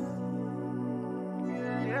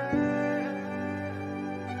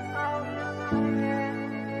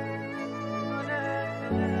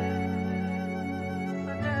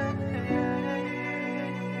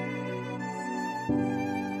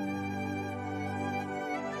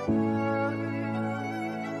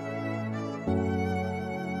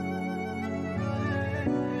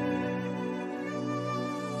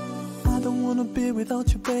 I don't wanna be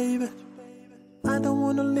without you, baby. I don't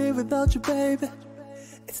wanna live without you, baby.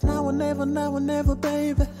 It's now or never,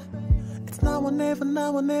 baby. It's now or never,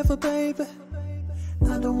 baby.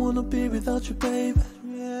 I don't wanna be without you, baby.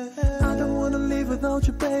 I don't wanna live without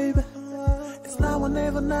you, baby. It's now or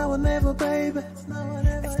never, baby.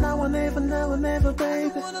 It's now or never,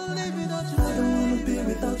 baby. I don't wanna be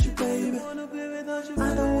without you, baby.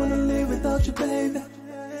 I don't wanna live without you, baby.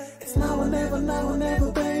 It's now or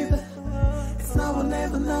never, baby. It's now or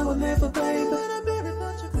never, baby.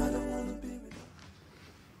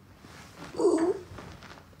 Ooh.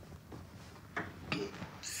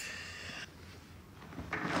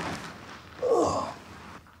 Oh,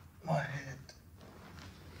 my head.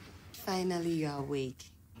 Finally, you're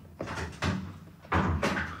awake.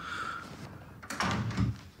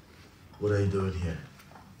 What are you doing here?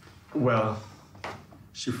 Well,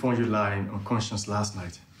 she found you lying unconscious last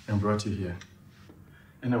night and brought you here.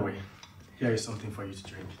 Anyway, here is something for you to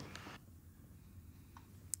drink.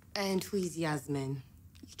 And who is Yasmin?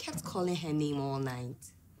 You kept calling her name all night.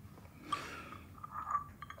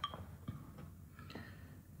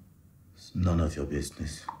 It's none of your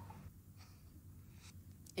business.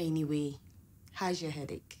 Anyway, how's your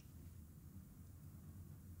headache?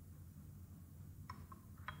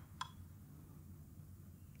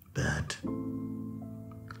 Bad.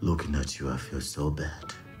 Looking at you, I feel so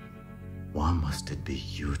bad. Why must it be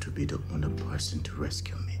you to be the only person to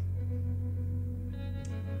rescue me?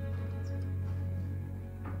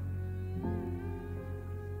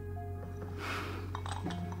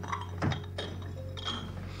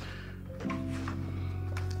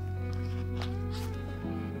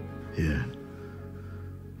 Here,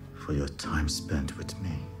 for your time spent with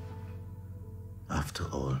me. After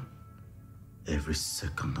all, every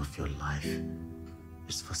second of your life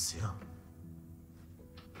is for sale.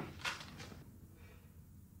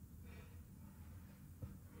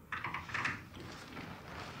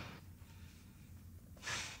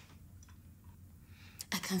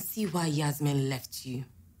 I can see why Yasmin left you.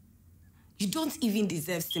 You don't even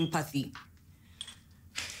deserve sympathy.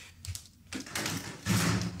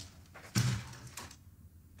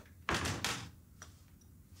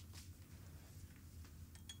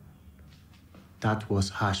 That was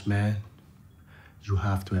harsh, man. You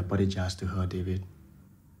have to apologize to her, David.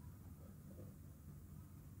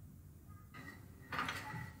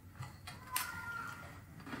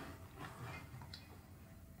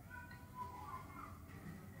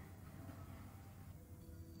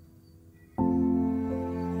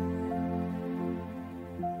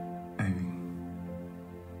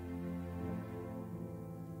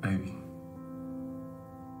 Ivy.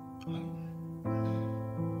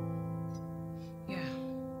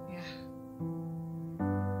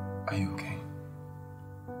 Are you okay?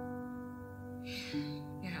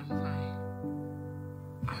 Yeah, I'm fine.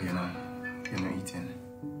 Oh, you're not eating.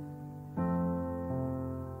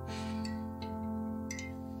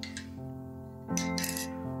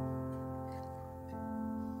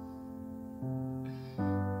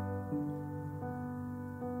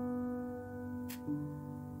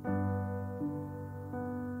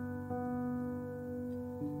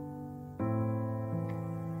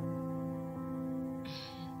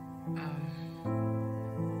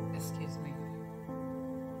 Excuse me.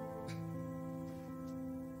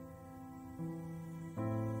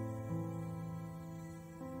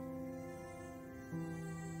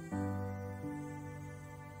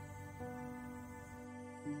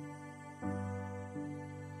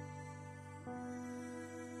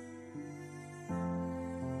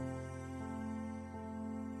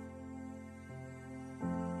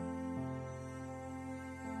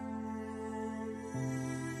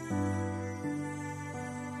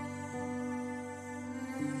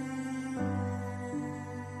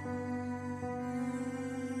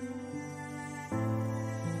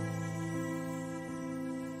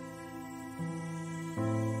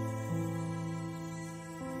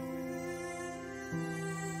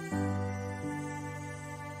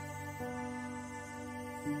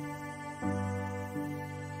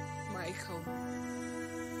 Michael,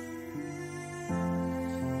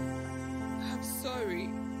 I'm sorry.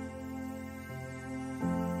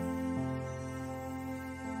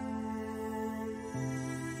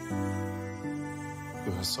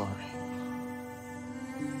 You are sorry.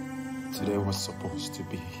 Today was supposed to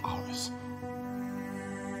be ours.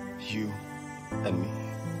 You and me.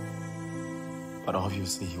 But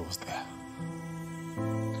obviously he was there.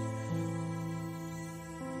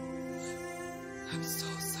 I'm so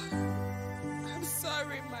sorry. I'm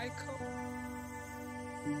sorry, Michael.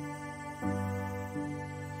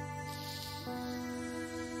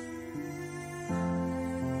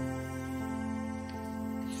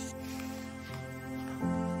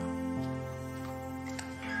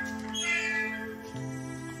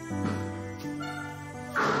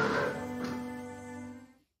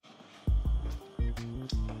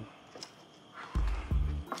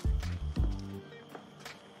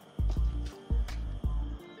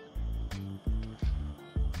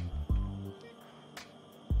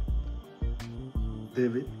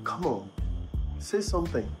 David, come on. Say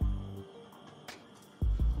something.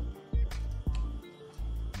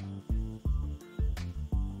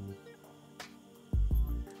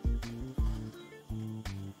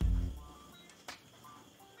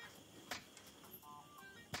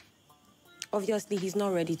 Obviously, he's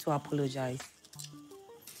not ready to apologize.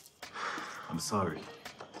 I'm sorry.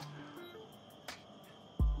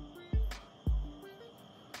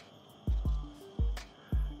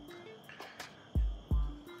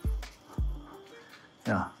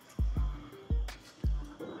 Yeah.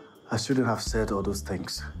 I shouldn't have said all those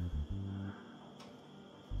things.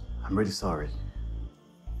 I'm really sorry.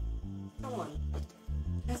 Come on.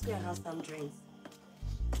 Let's go and have some drinks.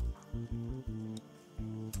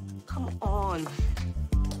 Come on.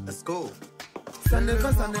 Let's go. Sunday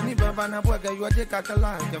first and then Baba na boy you are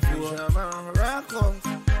Kakala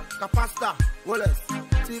Capasta Wallace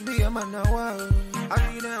TB man now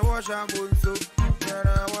I need a wash a bull so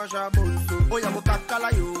wash a bull so oh ya mo kakala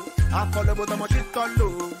yo I call the bottom of shit on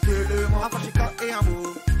low tell mo afashika e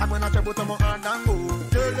amo I'm gonna chat bottom of andango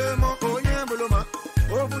tell mo oh yeah buloma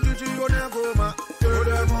oh fuji yo na goma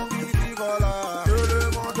tell mo biti gola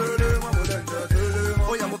tell mo bolenta tell mo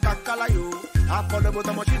oh ya mo kakala yo I call the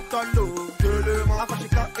bottom of shit on low tell mo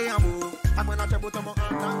afashika e amo I'm gonna chat bottom of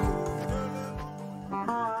andango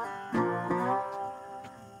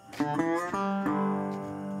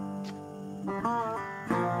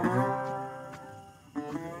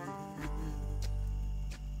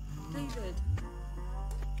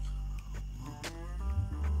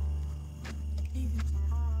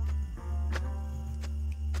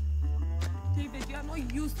David, you are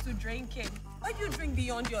not used to drinking. Why do you drink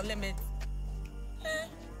beyond your limit?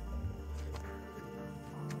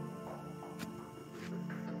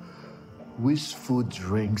 Wishful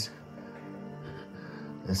drinks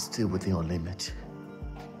and still within your limit.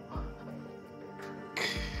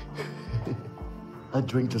 I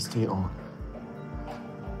drink to stay on.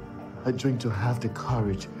 I drink to have the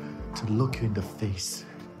courage to look you in the face.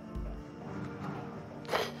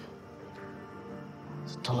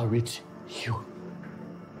 To tolerate you.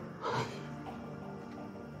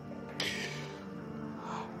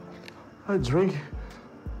 I drink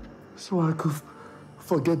so I could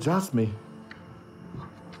forget Jasmine.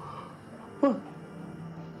 What?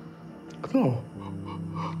 No.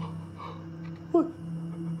 What?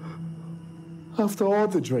 After all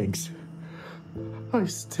the drinks, I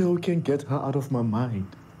still can't get her out of my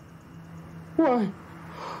mind. Why?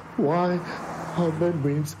 Why are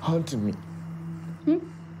memories haunting me?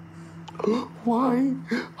 Why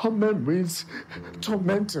are memories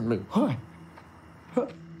tormenting me? Why?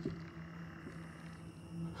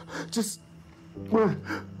 Just one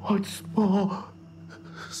small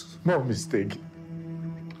mistake.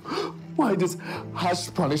 Why this harsh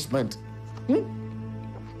punishment? Huh?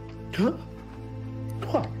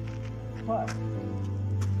 Why? Why?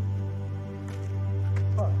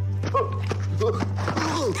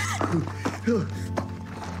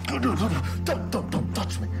 Don't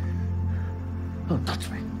touch me. Don't touch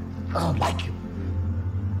me. I don't like you.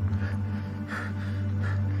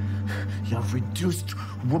 You have reduced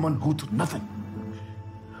womanhood to nothing.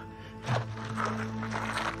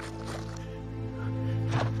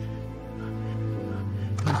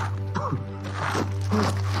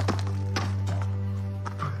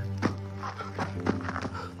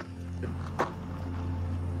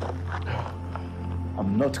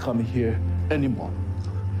 I'm not coming here anymore.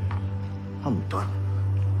 I'm done.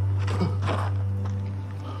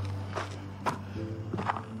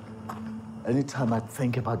 Anytime I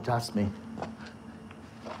think about Jasmine,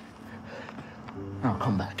 I'll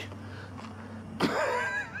come back.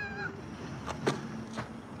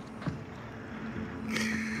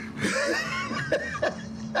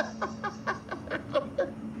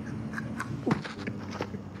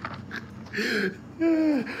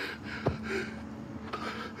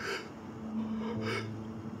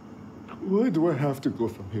 Where do I have to go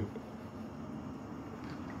from here?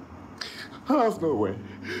 I have nowhere.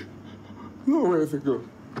 Nowhere to go.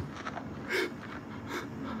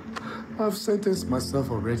 I've sentenced myself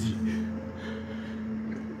already.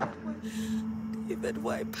 David,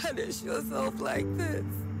 why punish yourself like this?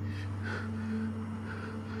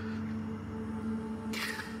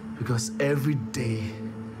 Because every day,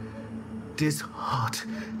 this heart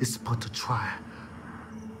is put to trial.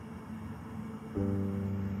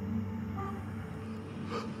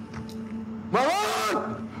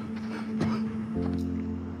 Maron!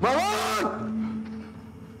 Maron!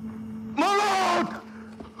 Maron!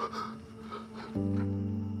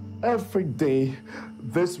 Every day,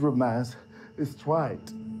 this romance is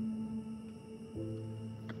tried.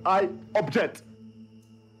 I object.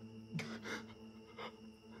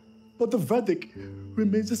 But the verdict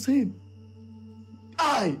remains the same.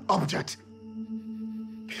 I object.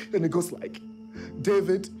 And it goes like,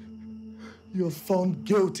 David, you're found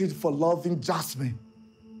guilty for loving Jasmine.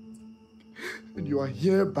 And you are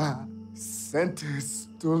hereby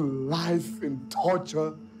sentenced to life in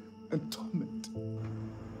torture and torment.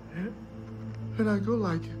 And I go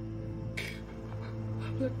like,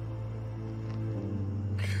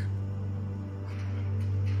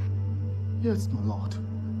 yes, my lord.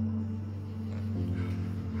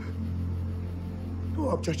 No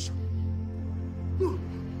objection. No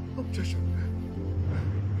Joshua.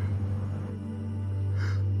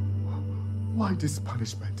 Why this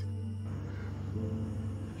punishment?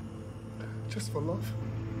 Just for love?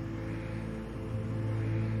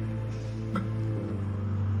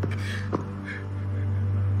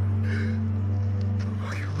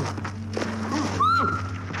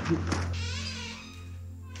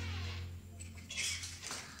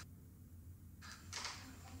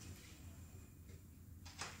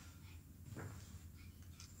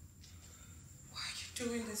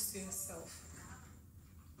 Doing this to yourself.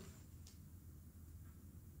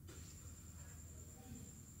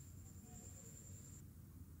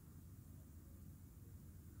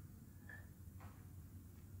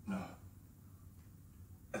 No.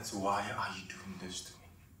 That's why are you doing this to me?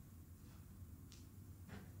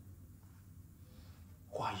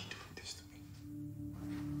 Why are you doing this to me?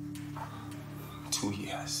 2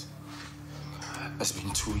 years. It's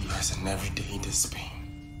been 2 years and every day this pain.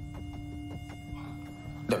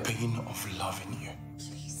 The pain of loving you.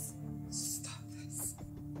 Please, stop this.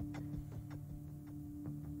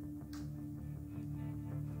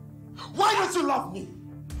 Why don't you love me?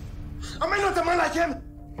 Am I not a man like him?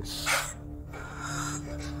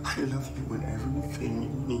 I love you with everything you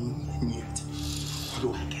need, and yet, what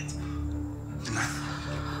do I get? Nothing.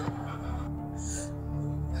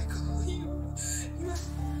 Michael, you're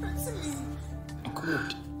hurting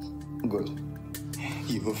me. Good.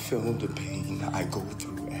 You will feel the pain I go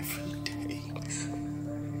through every day.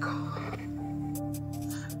 God.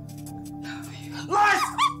 Lies!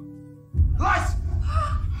 Lies!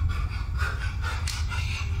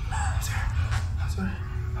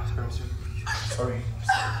 Sorry.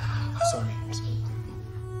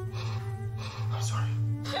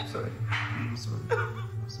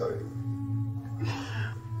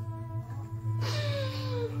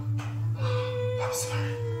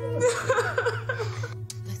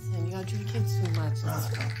 Listen, you're drinking too much.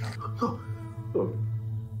 No.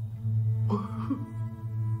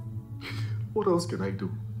 What else can I do?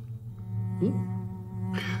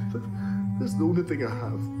 That's the only thing I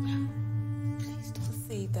have. Please don't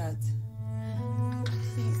say that.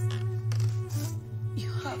 Please.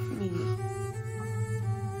 You have me.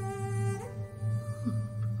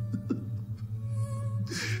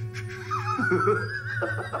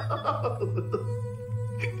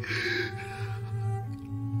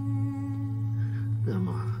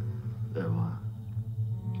 Emma,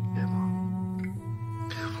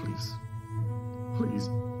 please.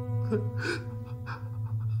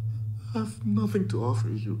 I have nothing to offer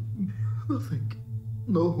you. Nothing.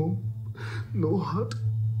 No home, no heart,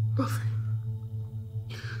 nothing.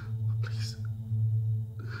 Please.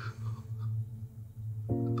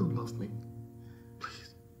 Don't love me.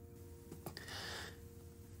 Please.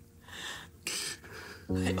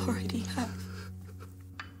 I already have.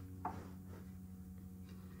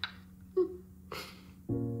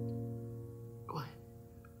 Why?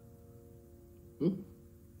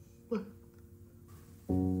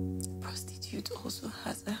 Prostitute also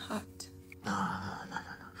has a heart. No.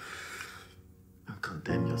 Don't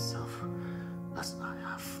condemn yourself as I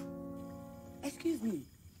have. Excuse me,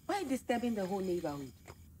 why are you disturbing the whole neighborhood?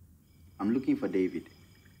 I'm looking for David.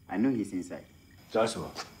 I know he's inside.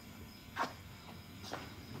 Joshua.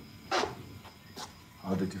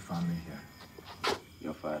 How did you find me here?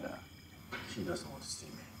 Your father. He doesn't want to see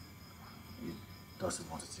me. He doesn't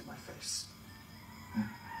want to see my face.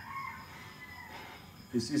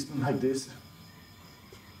 He sees me like this.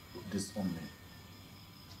 Disown me.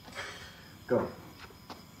 Go.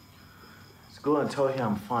 Let's go and tell him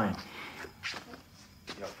I'm fine.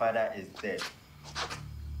 Your father is dead.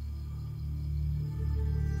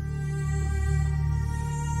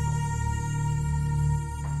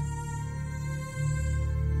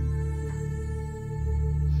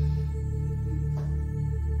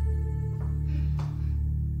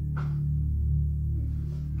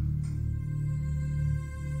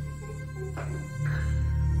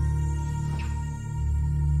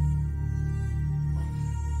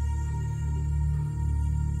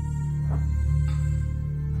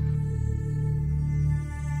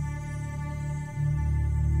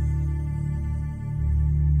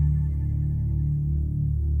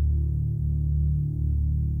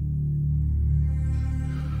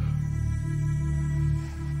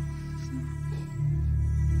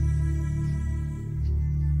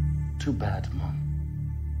 Too bad, Mom.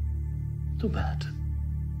 Too bad.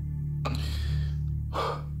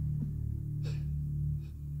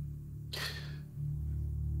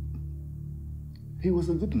 He was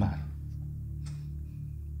a good man.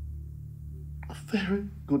 A very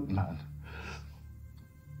good man.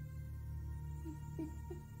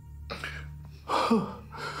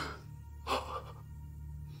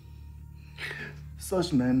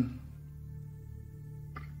 Such men.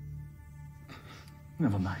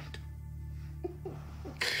 Never mind.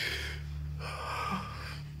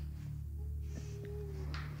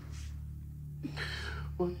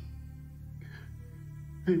 Well,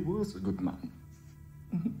 he was a good man.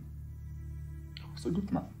 He was a good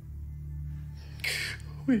man.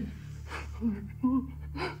 We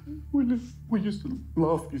used to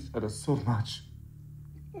love each other so much.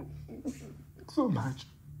 So much.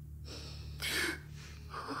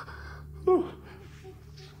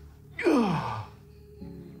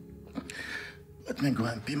 Let me go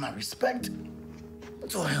and pay my respect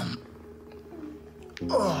to him.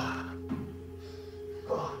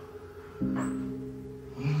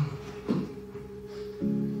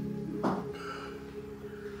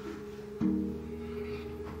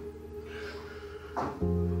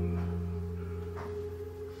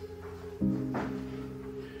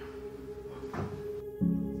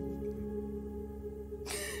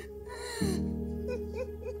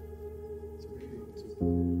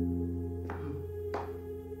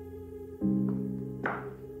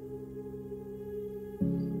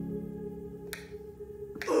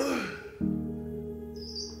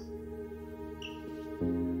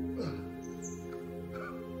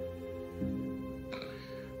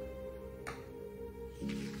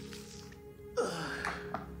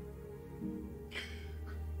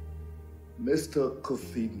 Mr.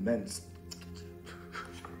 Kofi Mensah.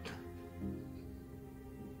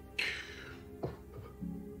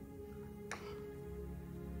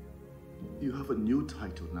 You have a new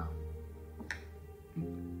title now.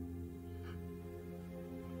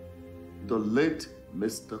 The late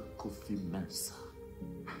Mr. Kofi Mensah.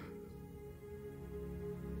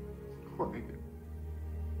 Why?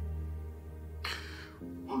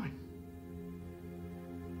 Why?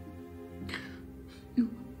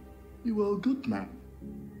 You are a good man.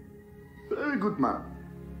 Very good man.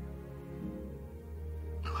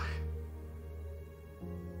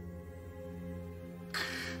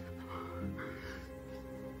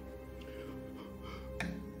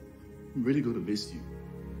 I'm really going to miss you.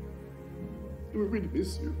 I'm really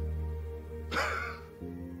miss you.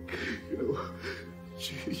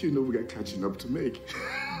 You know we got catching up to make.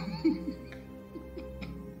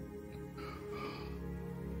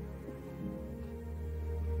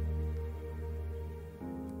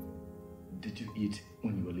 Did you eat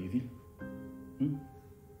when you were leaving?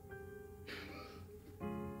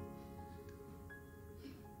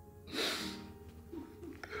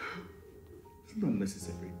 It's not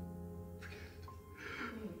necessary.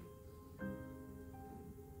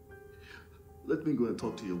 Let me go and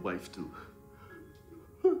talk to your wife too.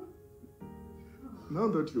 Now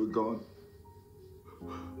that you're gone,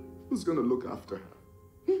 who's gonna look after her?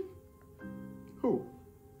 Who?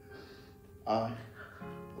 I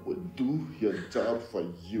will do your job for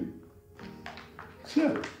you.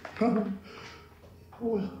 Yeah.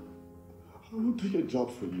 Well, I will do your job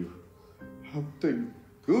for you. I'll take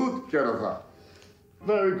good care of her.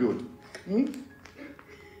 Very good.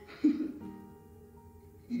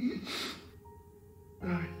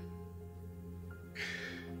 Right.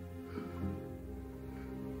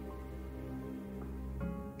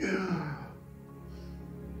 Yeah.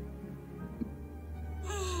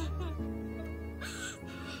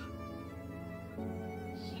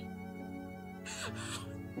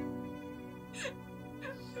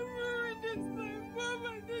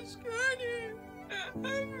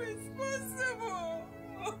 I'm responsible.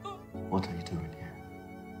 What are you doing here?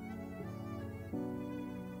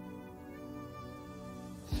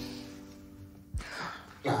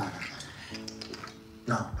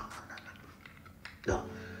 No.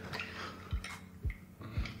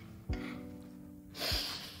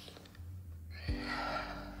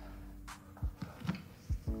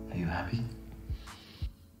 Are you happy?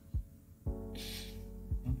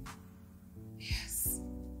 Yes,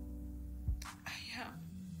 I am.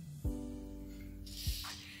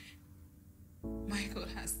 Michael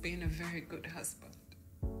has been a very good husband.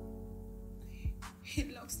 He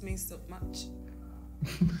loves me so much.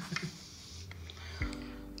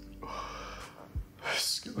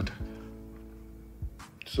 It's good.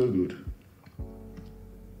 So good.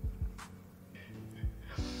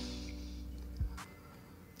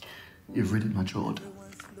 You've really matured.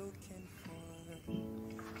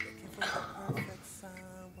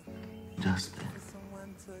 Jasper.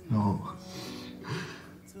 No.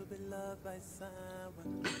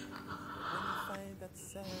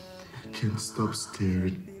 I can't stop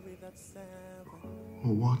staring.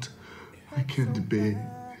 Or what? I can't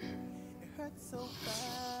bear.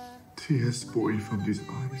 Tears pouring from these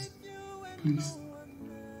eyes. Please.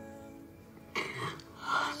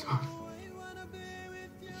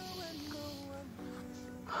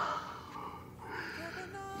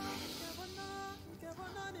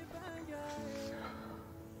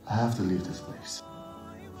 I have to leave this place.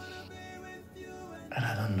 And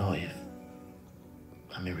I don't know if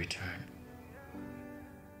I may return.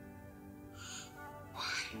 Why?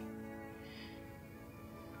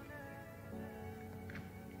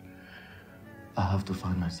 I have to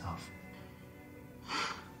find myself.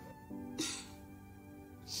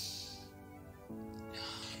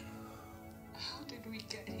 How did we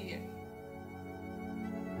get here?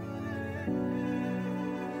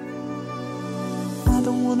 I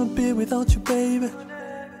don't wanna be without you, baby.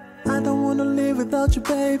 I don't wanna live without you,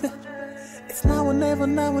 baby. It's now or never,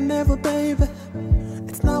 baby.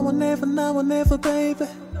 It's now or never, baby.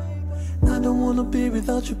 I don't wanna be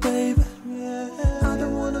without you, baby. I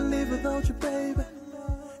don't wanna live without you, baby.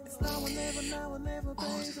 It's now or never,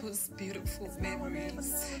 All those beautiful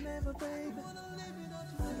memories.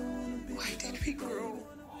 Why did we grow?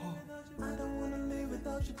 I don't wanna live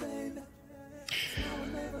without you, baby.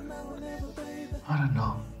 I don't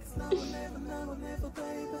know.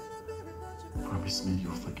 Promise me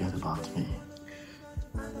you'll forget about me.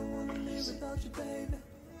 Please.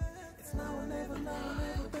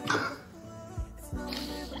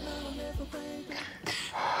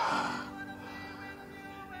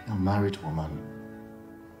 You're a married woman.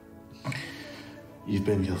 You've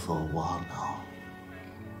been here for a while now.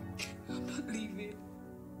 I'm not leaving.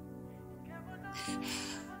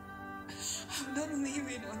 I'm not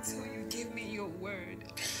leaving until you give me your word.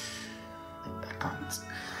 I can't.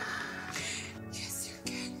 Yes, you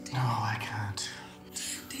can. David. No, I can't.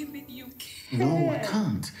 David, you can. No, I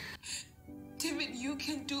can't. David, you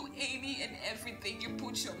can do any and everything you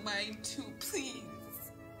put your mind to, please.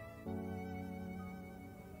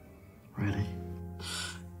 Really?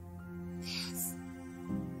 Yes.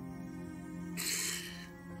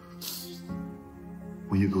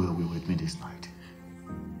 Will you go away with me this night?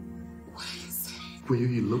 What are you saying? Will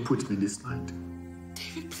you elope with me this night?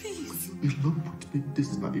 David, please. Will you elope with me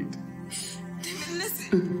this night? David,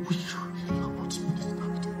 listen. Will you elope with me this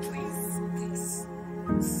night? Please.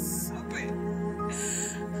 Stop it.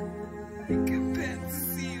 I can't bear to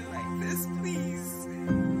see you like this, please.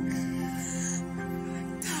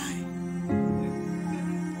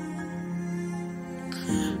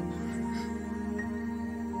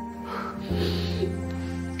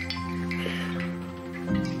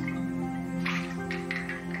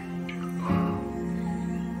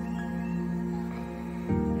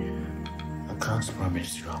 I can't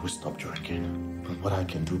promise you I will stop drinking, but what I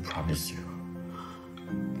can do promise you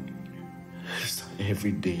is that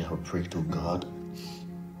every day I'll pray to God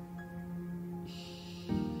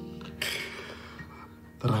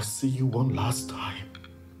that I see you one last time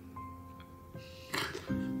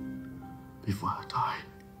before I die.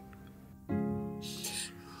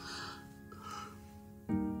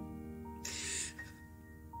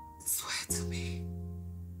 Swear to me.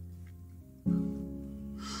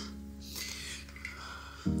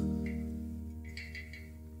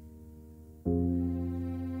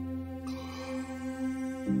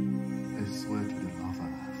 I swear to the love I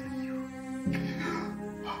have for you.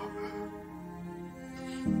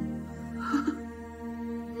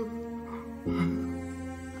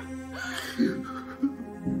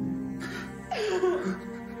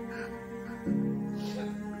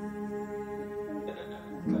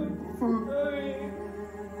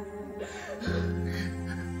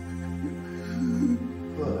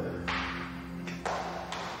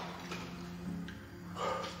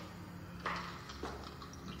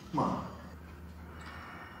 Mom.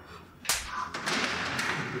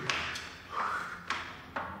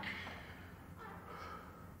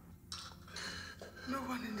 No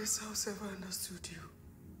one in this house ever understood you.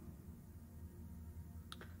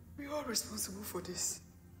 We're all responsible for this.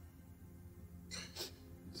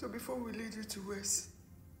 So before we lead you to West,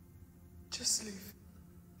 just leave.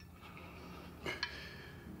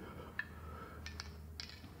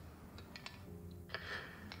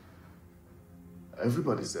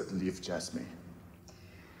 Everybody said leave Jasmine.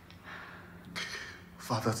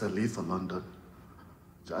 Father said leave for London.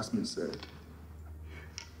 Jasmine said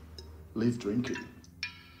leave drinking.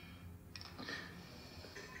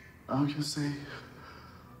 Now you say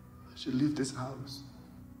I should leave this house.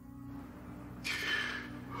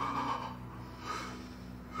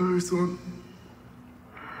 Harrison,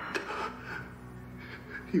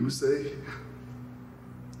 he would say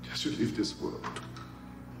I should leave this world.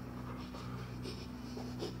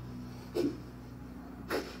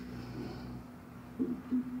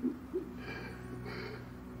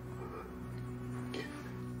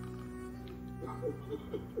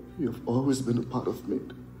 You've always been a part of me,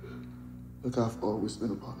 like I've always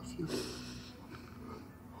been a part of you.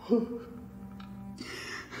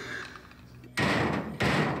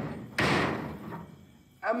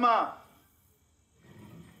 Emma!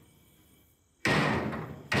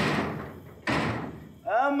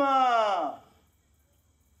 Emma!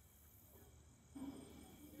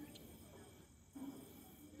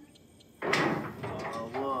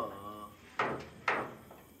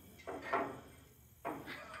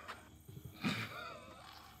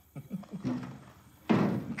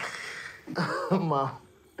 Emma.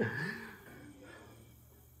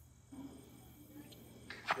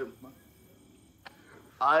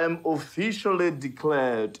 I am officially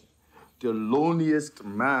declared the loneliest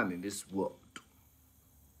man in this world.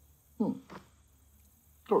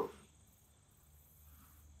 Good.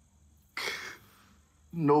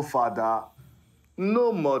 No father,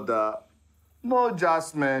 no mother, no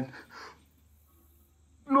Jasmine,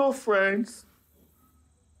 no friends,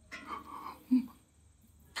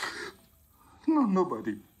 no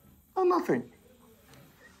nobody, no nothing.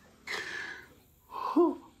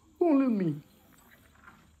 Only me.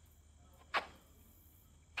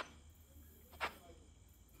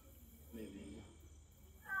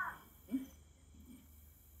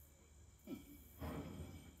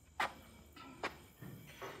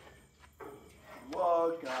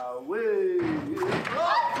 Walk away.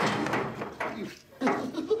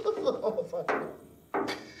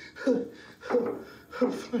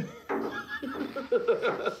 I'm fine.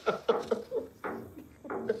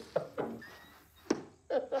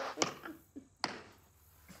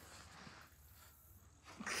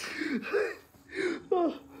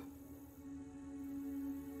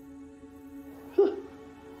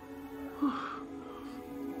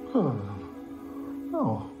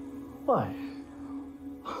 Oh, why?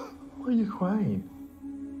 Why are you crying?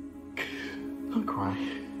 Don't cry.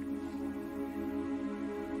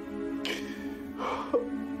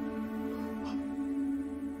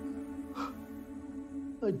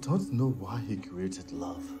 I don't know why he created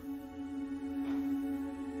love.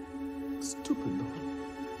 Stupid love.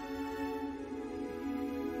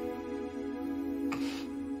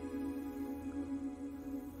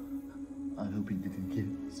 I hope he didn't kill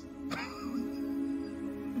us.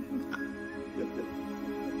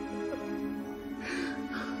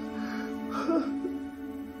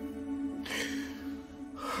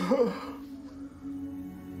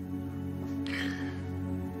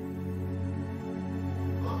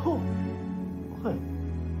 Oh, why?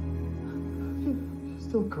 You're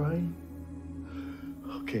still crying?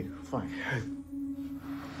 Okay, fine.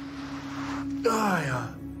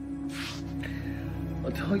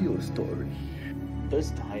 I'll tell you a story.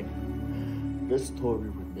 This time, this story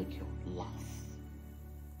will make you laugh.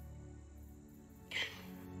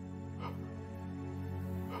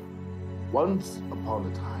 Once upon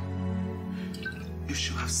a time, you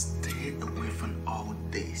should have stayed away from all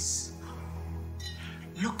this.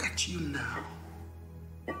 Look at you now.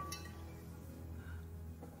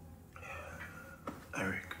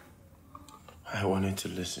 Eric, I wanted to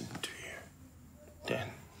listen to you then,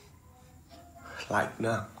 like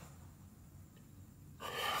now.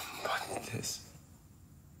 But this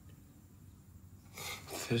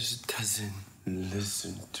doesn't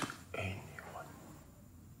listen to anyone.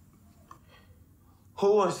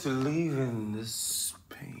 Who wants to live in this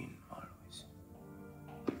pain always?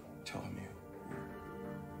 Tell me.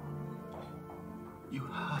 You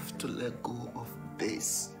have to let go of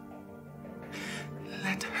this.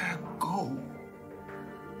 Let her go.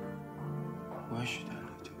 Why should I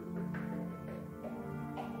let her?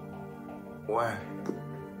 Why?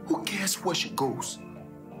 Who cares where she goes?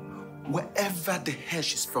 Wherever the hell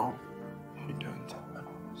she's from. You don't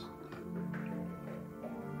understand.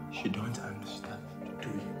 She don't understand, do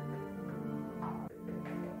you?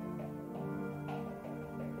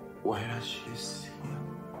 Whether she's here,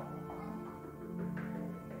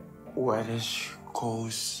 whether she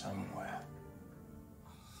goes somewhere,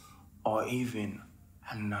 or even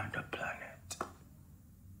another planet,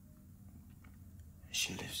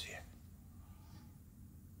 she lives here.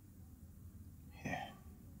 Here.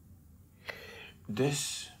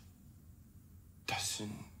 This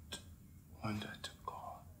doesn't want her to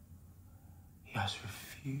go. He has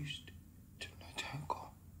refused to let her go.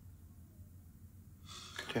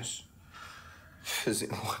 This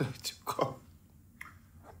doesn't want her to go.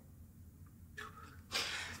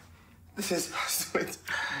 This is has to let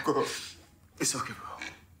her go. It's okay, bro.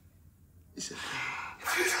 It's okay.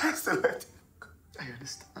 This has to let her go. I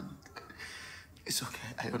understand. It's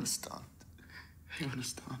okay. I understand. I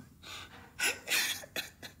understand.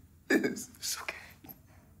 It's okay.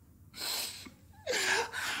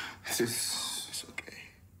 It's okay.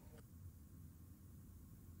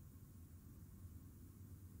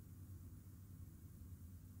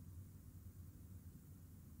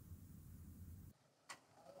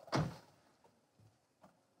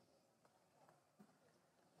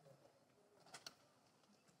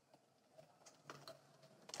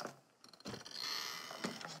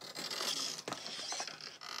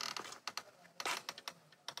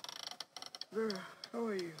 Vera, how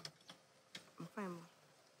are you? I'm fine, Mom.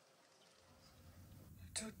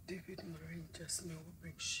 I thought David marrying Jasmine would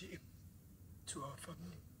bring shame to our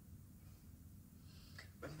family.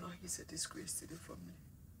 But now he's a disgrace to the family.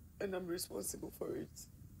 And I'm responsible for it.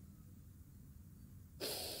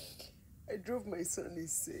 I drove my son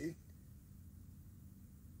insane.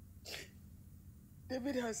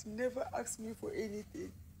 David has never asked me for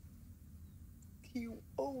anything. He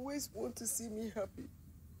always wants to see me happy.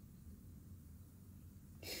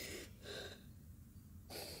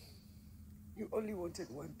 You only wanted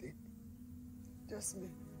one thing. Just me.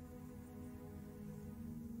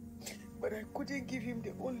 But I couldn't give him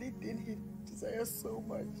the only thing he desires so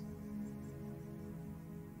much.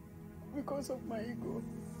 Because of my ego.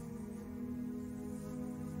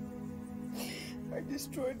 I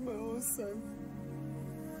destroyed my own son.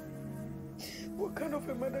 What kind of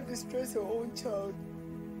a mother destroys her own child?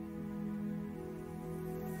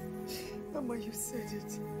 Mama, you said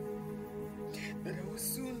it. That I will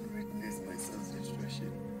soon witness my son's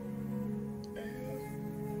destruction.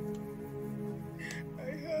 I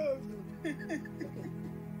have.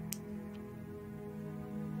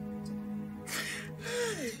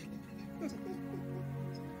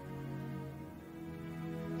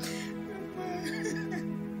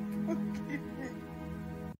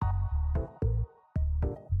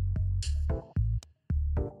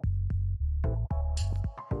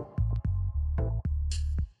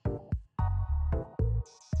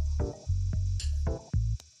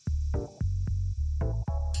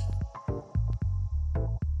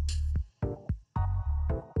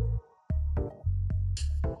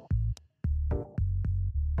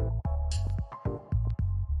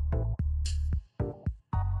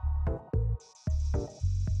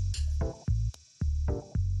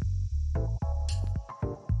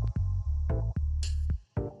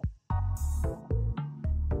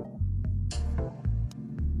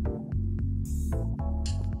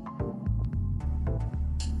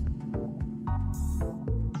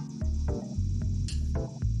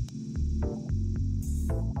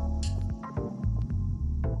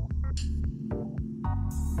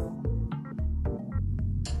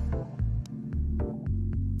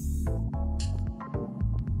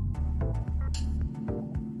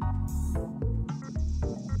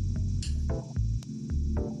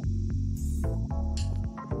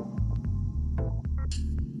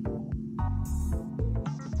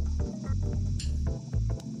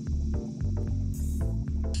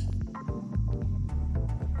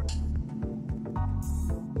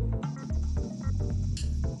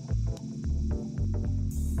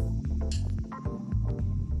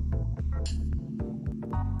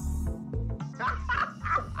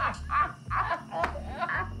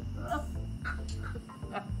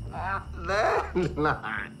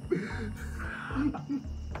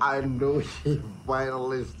 I know she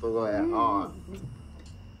finally stole her heart.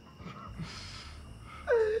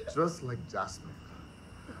 Just like Jasmine.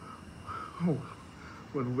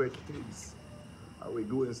 When we're kids, I will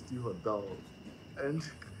go and steal her doll. And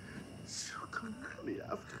she'll come running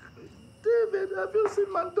after me. David, have you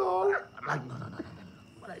seen my doll? I'm like, no.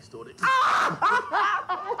 But I stole it.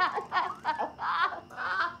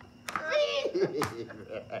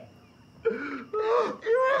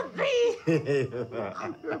 You're a thief!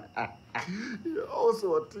 You're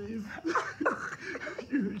also a thief.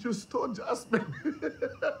 You stole Jasmine.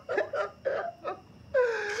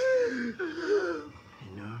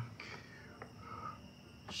 You know,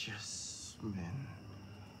 Jasmine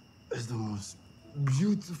is the most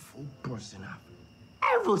beautiful person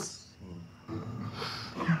I've ever seen.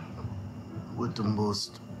 With the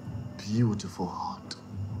most beautiful heart.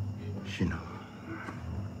 You know,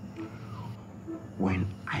 when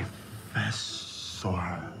I first saw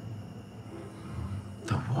her,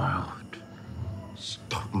 the world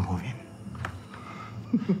stopped moving.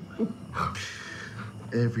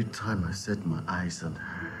 Every time I set my eyes on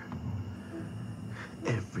her,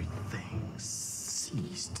 everything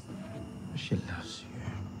ceased. She loves you.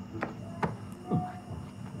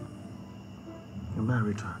 You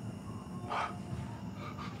married her.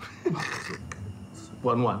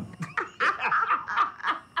 1-1.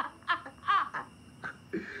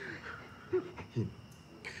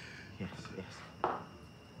 Yes.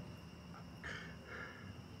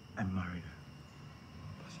 I married her.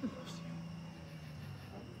 She loves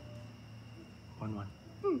you.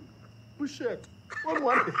 1-1. Bullshit.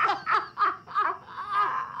 1-1.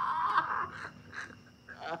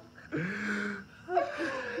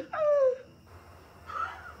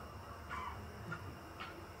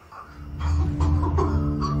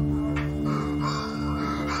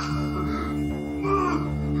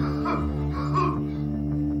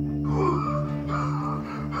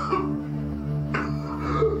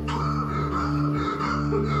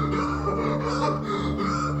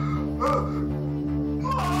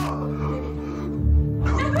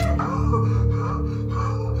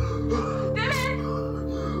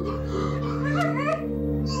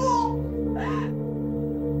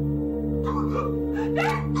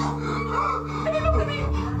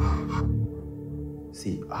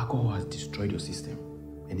 system.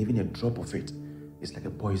 And even a drop of it is like a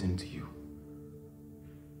poison to you.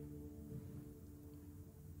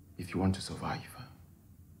 If you want to survive,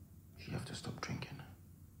 you have to stop drinking.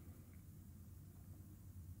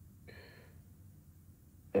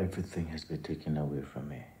 Everything has been taken away from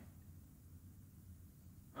me.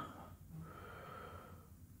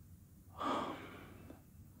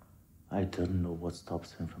 I don't know what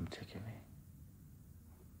stops him from taking me.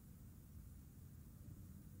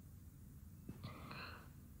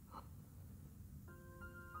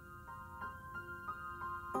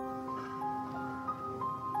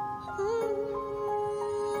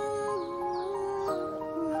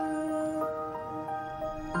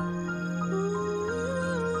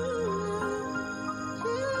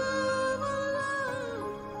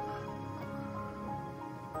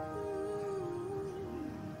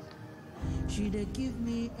 She did give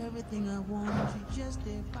me everything I want. She just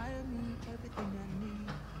did fire me everything I need.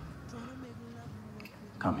 Trying to make love.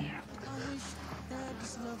 Come here. I wish that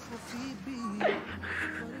this love for Phoebe. But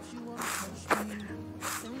if she won't touch me,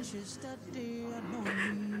 then she start there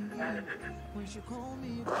annoying me. When she call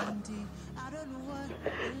me plenty, I don't know why.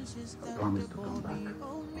 Then she start to call me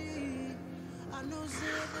oh me. I know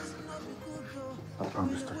there's nothing good though. I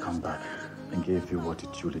promise to come back and give you what you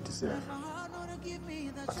truly deserve.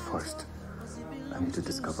 But first, I need to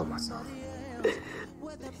discover myself.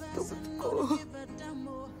 Don't go.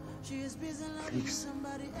 Please,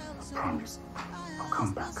 I promise, I'll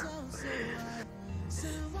come back. I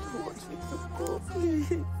want you to go,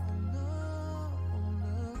 please.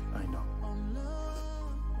 I know.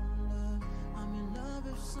 I'm in love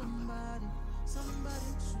with somebody to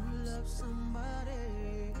love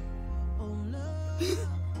somebody. Oh love,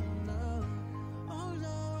 oh love, oh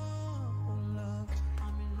love, oh love.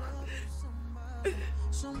 I'm in love with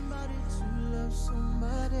somebody to love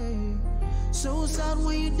somebody. So sad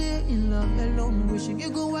when you're there in love alone, wishing you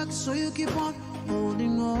go back so you keep on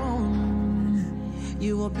holding on.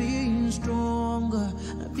 You are being stronger.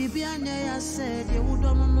 Baby, I said you would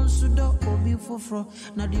not so do or be for fro.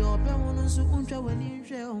 Now the open one so untra when you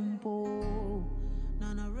share on po.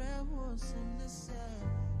 Nana rebels and the sad.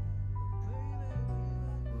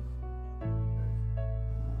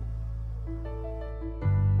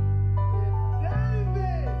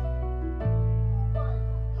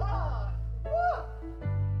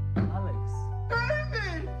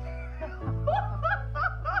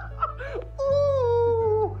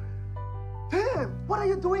 What are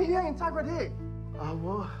you doing here in Tiger Day?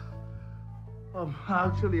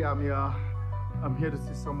 Actually, I'm here to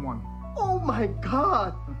see someone. Oh my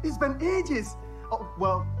God! It's been ages. Oh,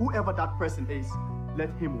 well, whoever that person is, let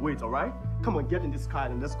him wait. All right? Come on, get in this car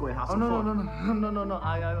and let's go and have some fun. No.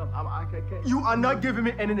 I can't. You are not giving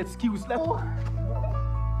me any excuse. Let's. Oh.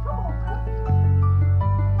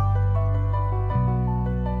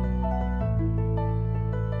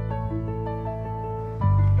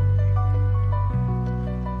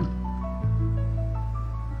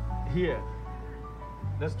 Here,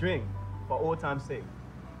 let's drink for old time's sake.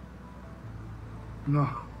 No,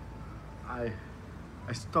 I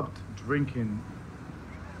stopped drinking.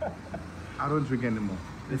 I don't drink anymore.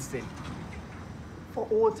 Listen, for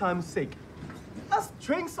old time's sake, let's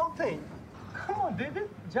drink something. Come on, David,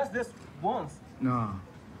 just this once. No.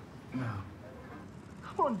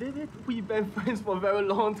 Come on, David, we've been friends for a very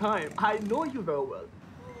long time. I know you very well.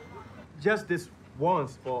 Just this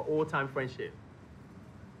once for old time friendship.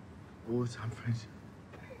 Old time friendship?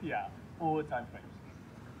 Yeah, old time friendship.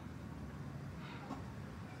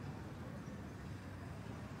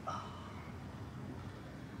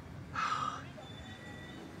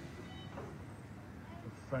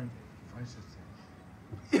 Friendship's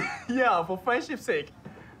sake. Yeah, for friendship's sake.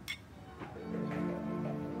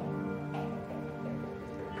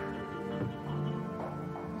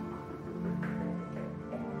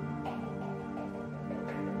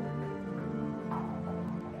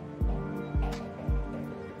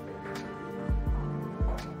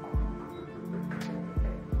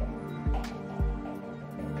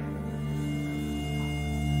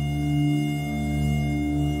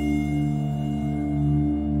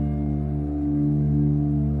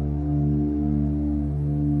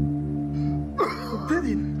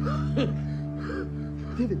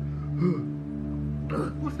 David,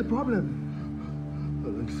 what's the problem?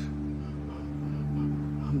 Alex,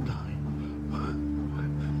 I'm dying.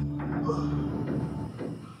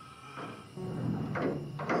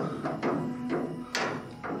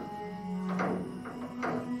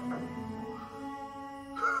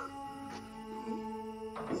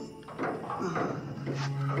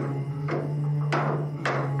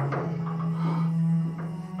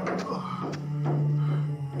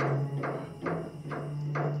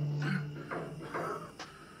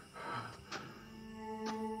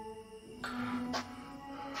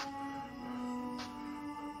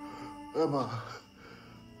 Emma.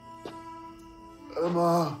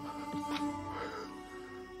 Emma.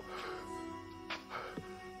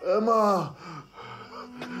 Emma.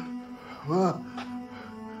 Emma.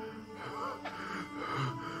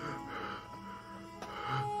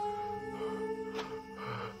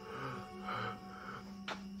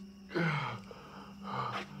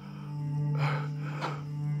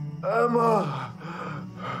 Emma.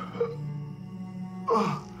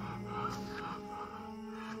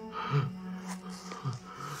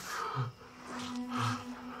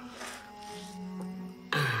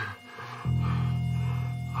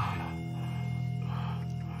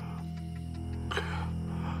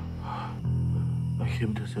 I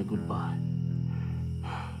came to say goodbye.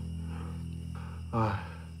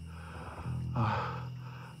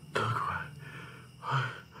 Don't cry.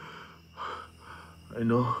 I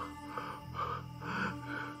know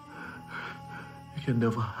you can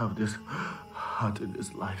never have this heart in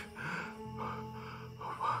this life.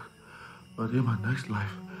 But in my next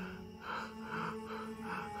life,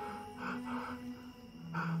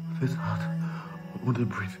 this heart will only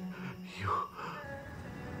breathe you.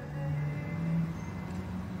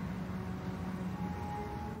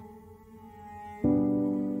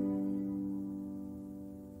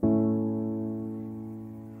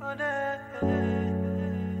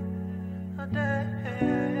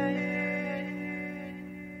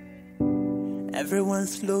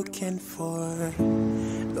 Everyone's looking for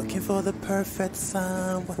the perfect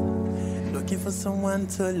someone, looking for someone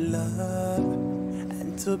to love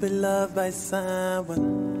and to be loved by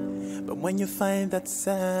someone. But when you find that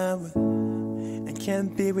someone and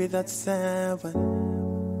can't be with that someone,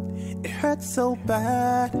 it hurts so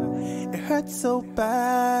bad, it hurts so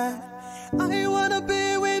bad. I wanna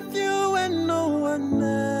be with you and no one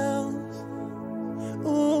else.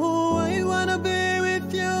 Oh, I wanna be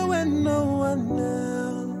with you and no one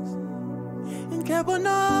else.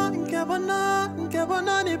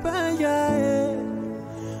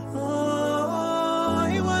 Oh,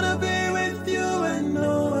 I wanna be with you and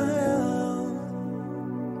no one else.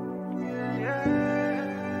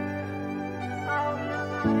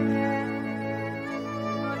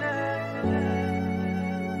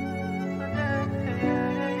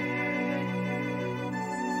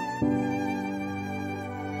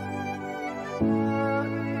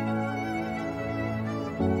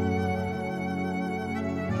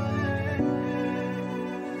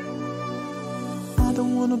 I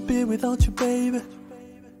don't wanna be without you, baby.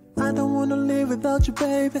 I don't wanna live without you,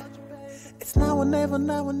 baby. It's now or never,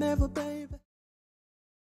 baby.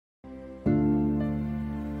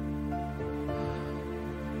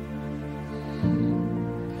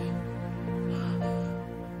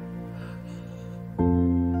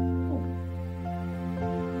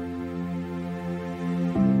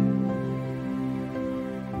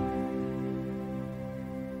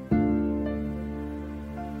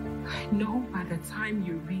 I know by the time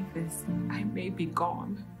you read this, I may be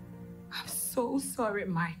gone. I'm so sorry,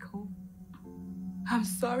 Michael. I'm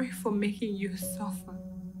sorry for making you suffer.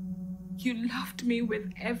 You loved me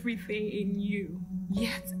with everything in you,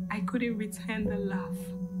 yet I couldn't return the love.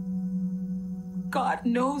 God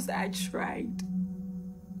knows I tried.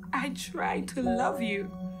 I tried to love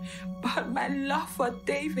you, but my love for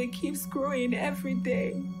David keeps growing every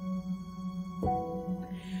day.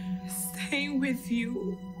 Staying with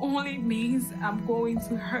you only means I'm going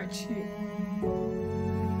to hurt you.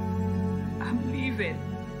 I'm leaving.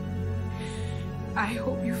 I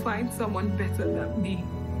hope you find someone better than me.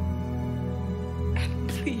 And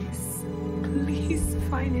please, please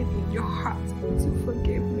find it in your heart to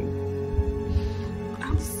forgive me.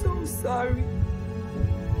 I'm so sorry.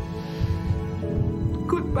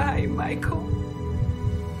 Goodbye, Michael.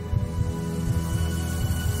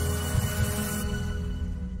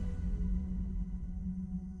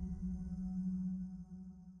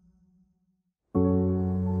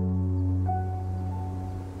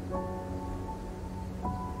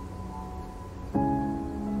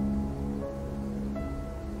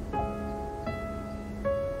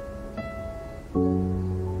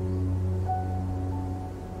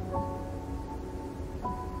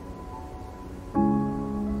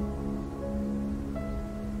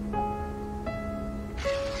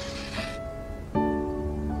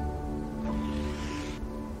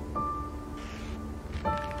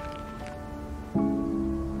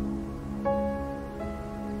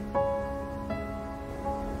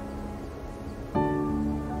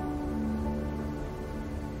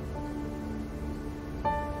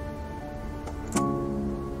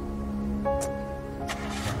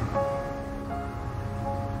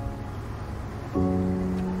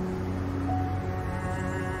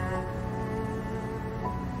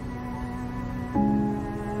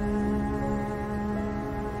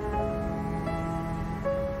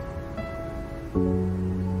 you.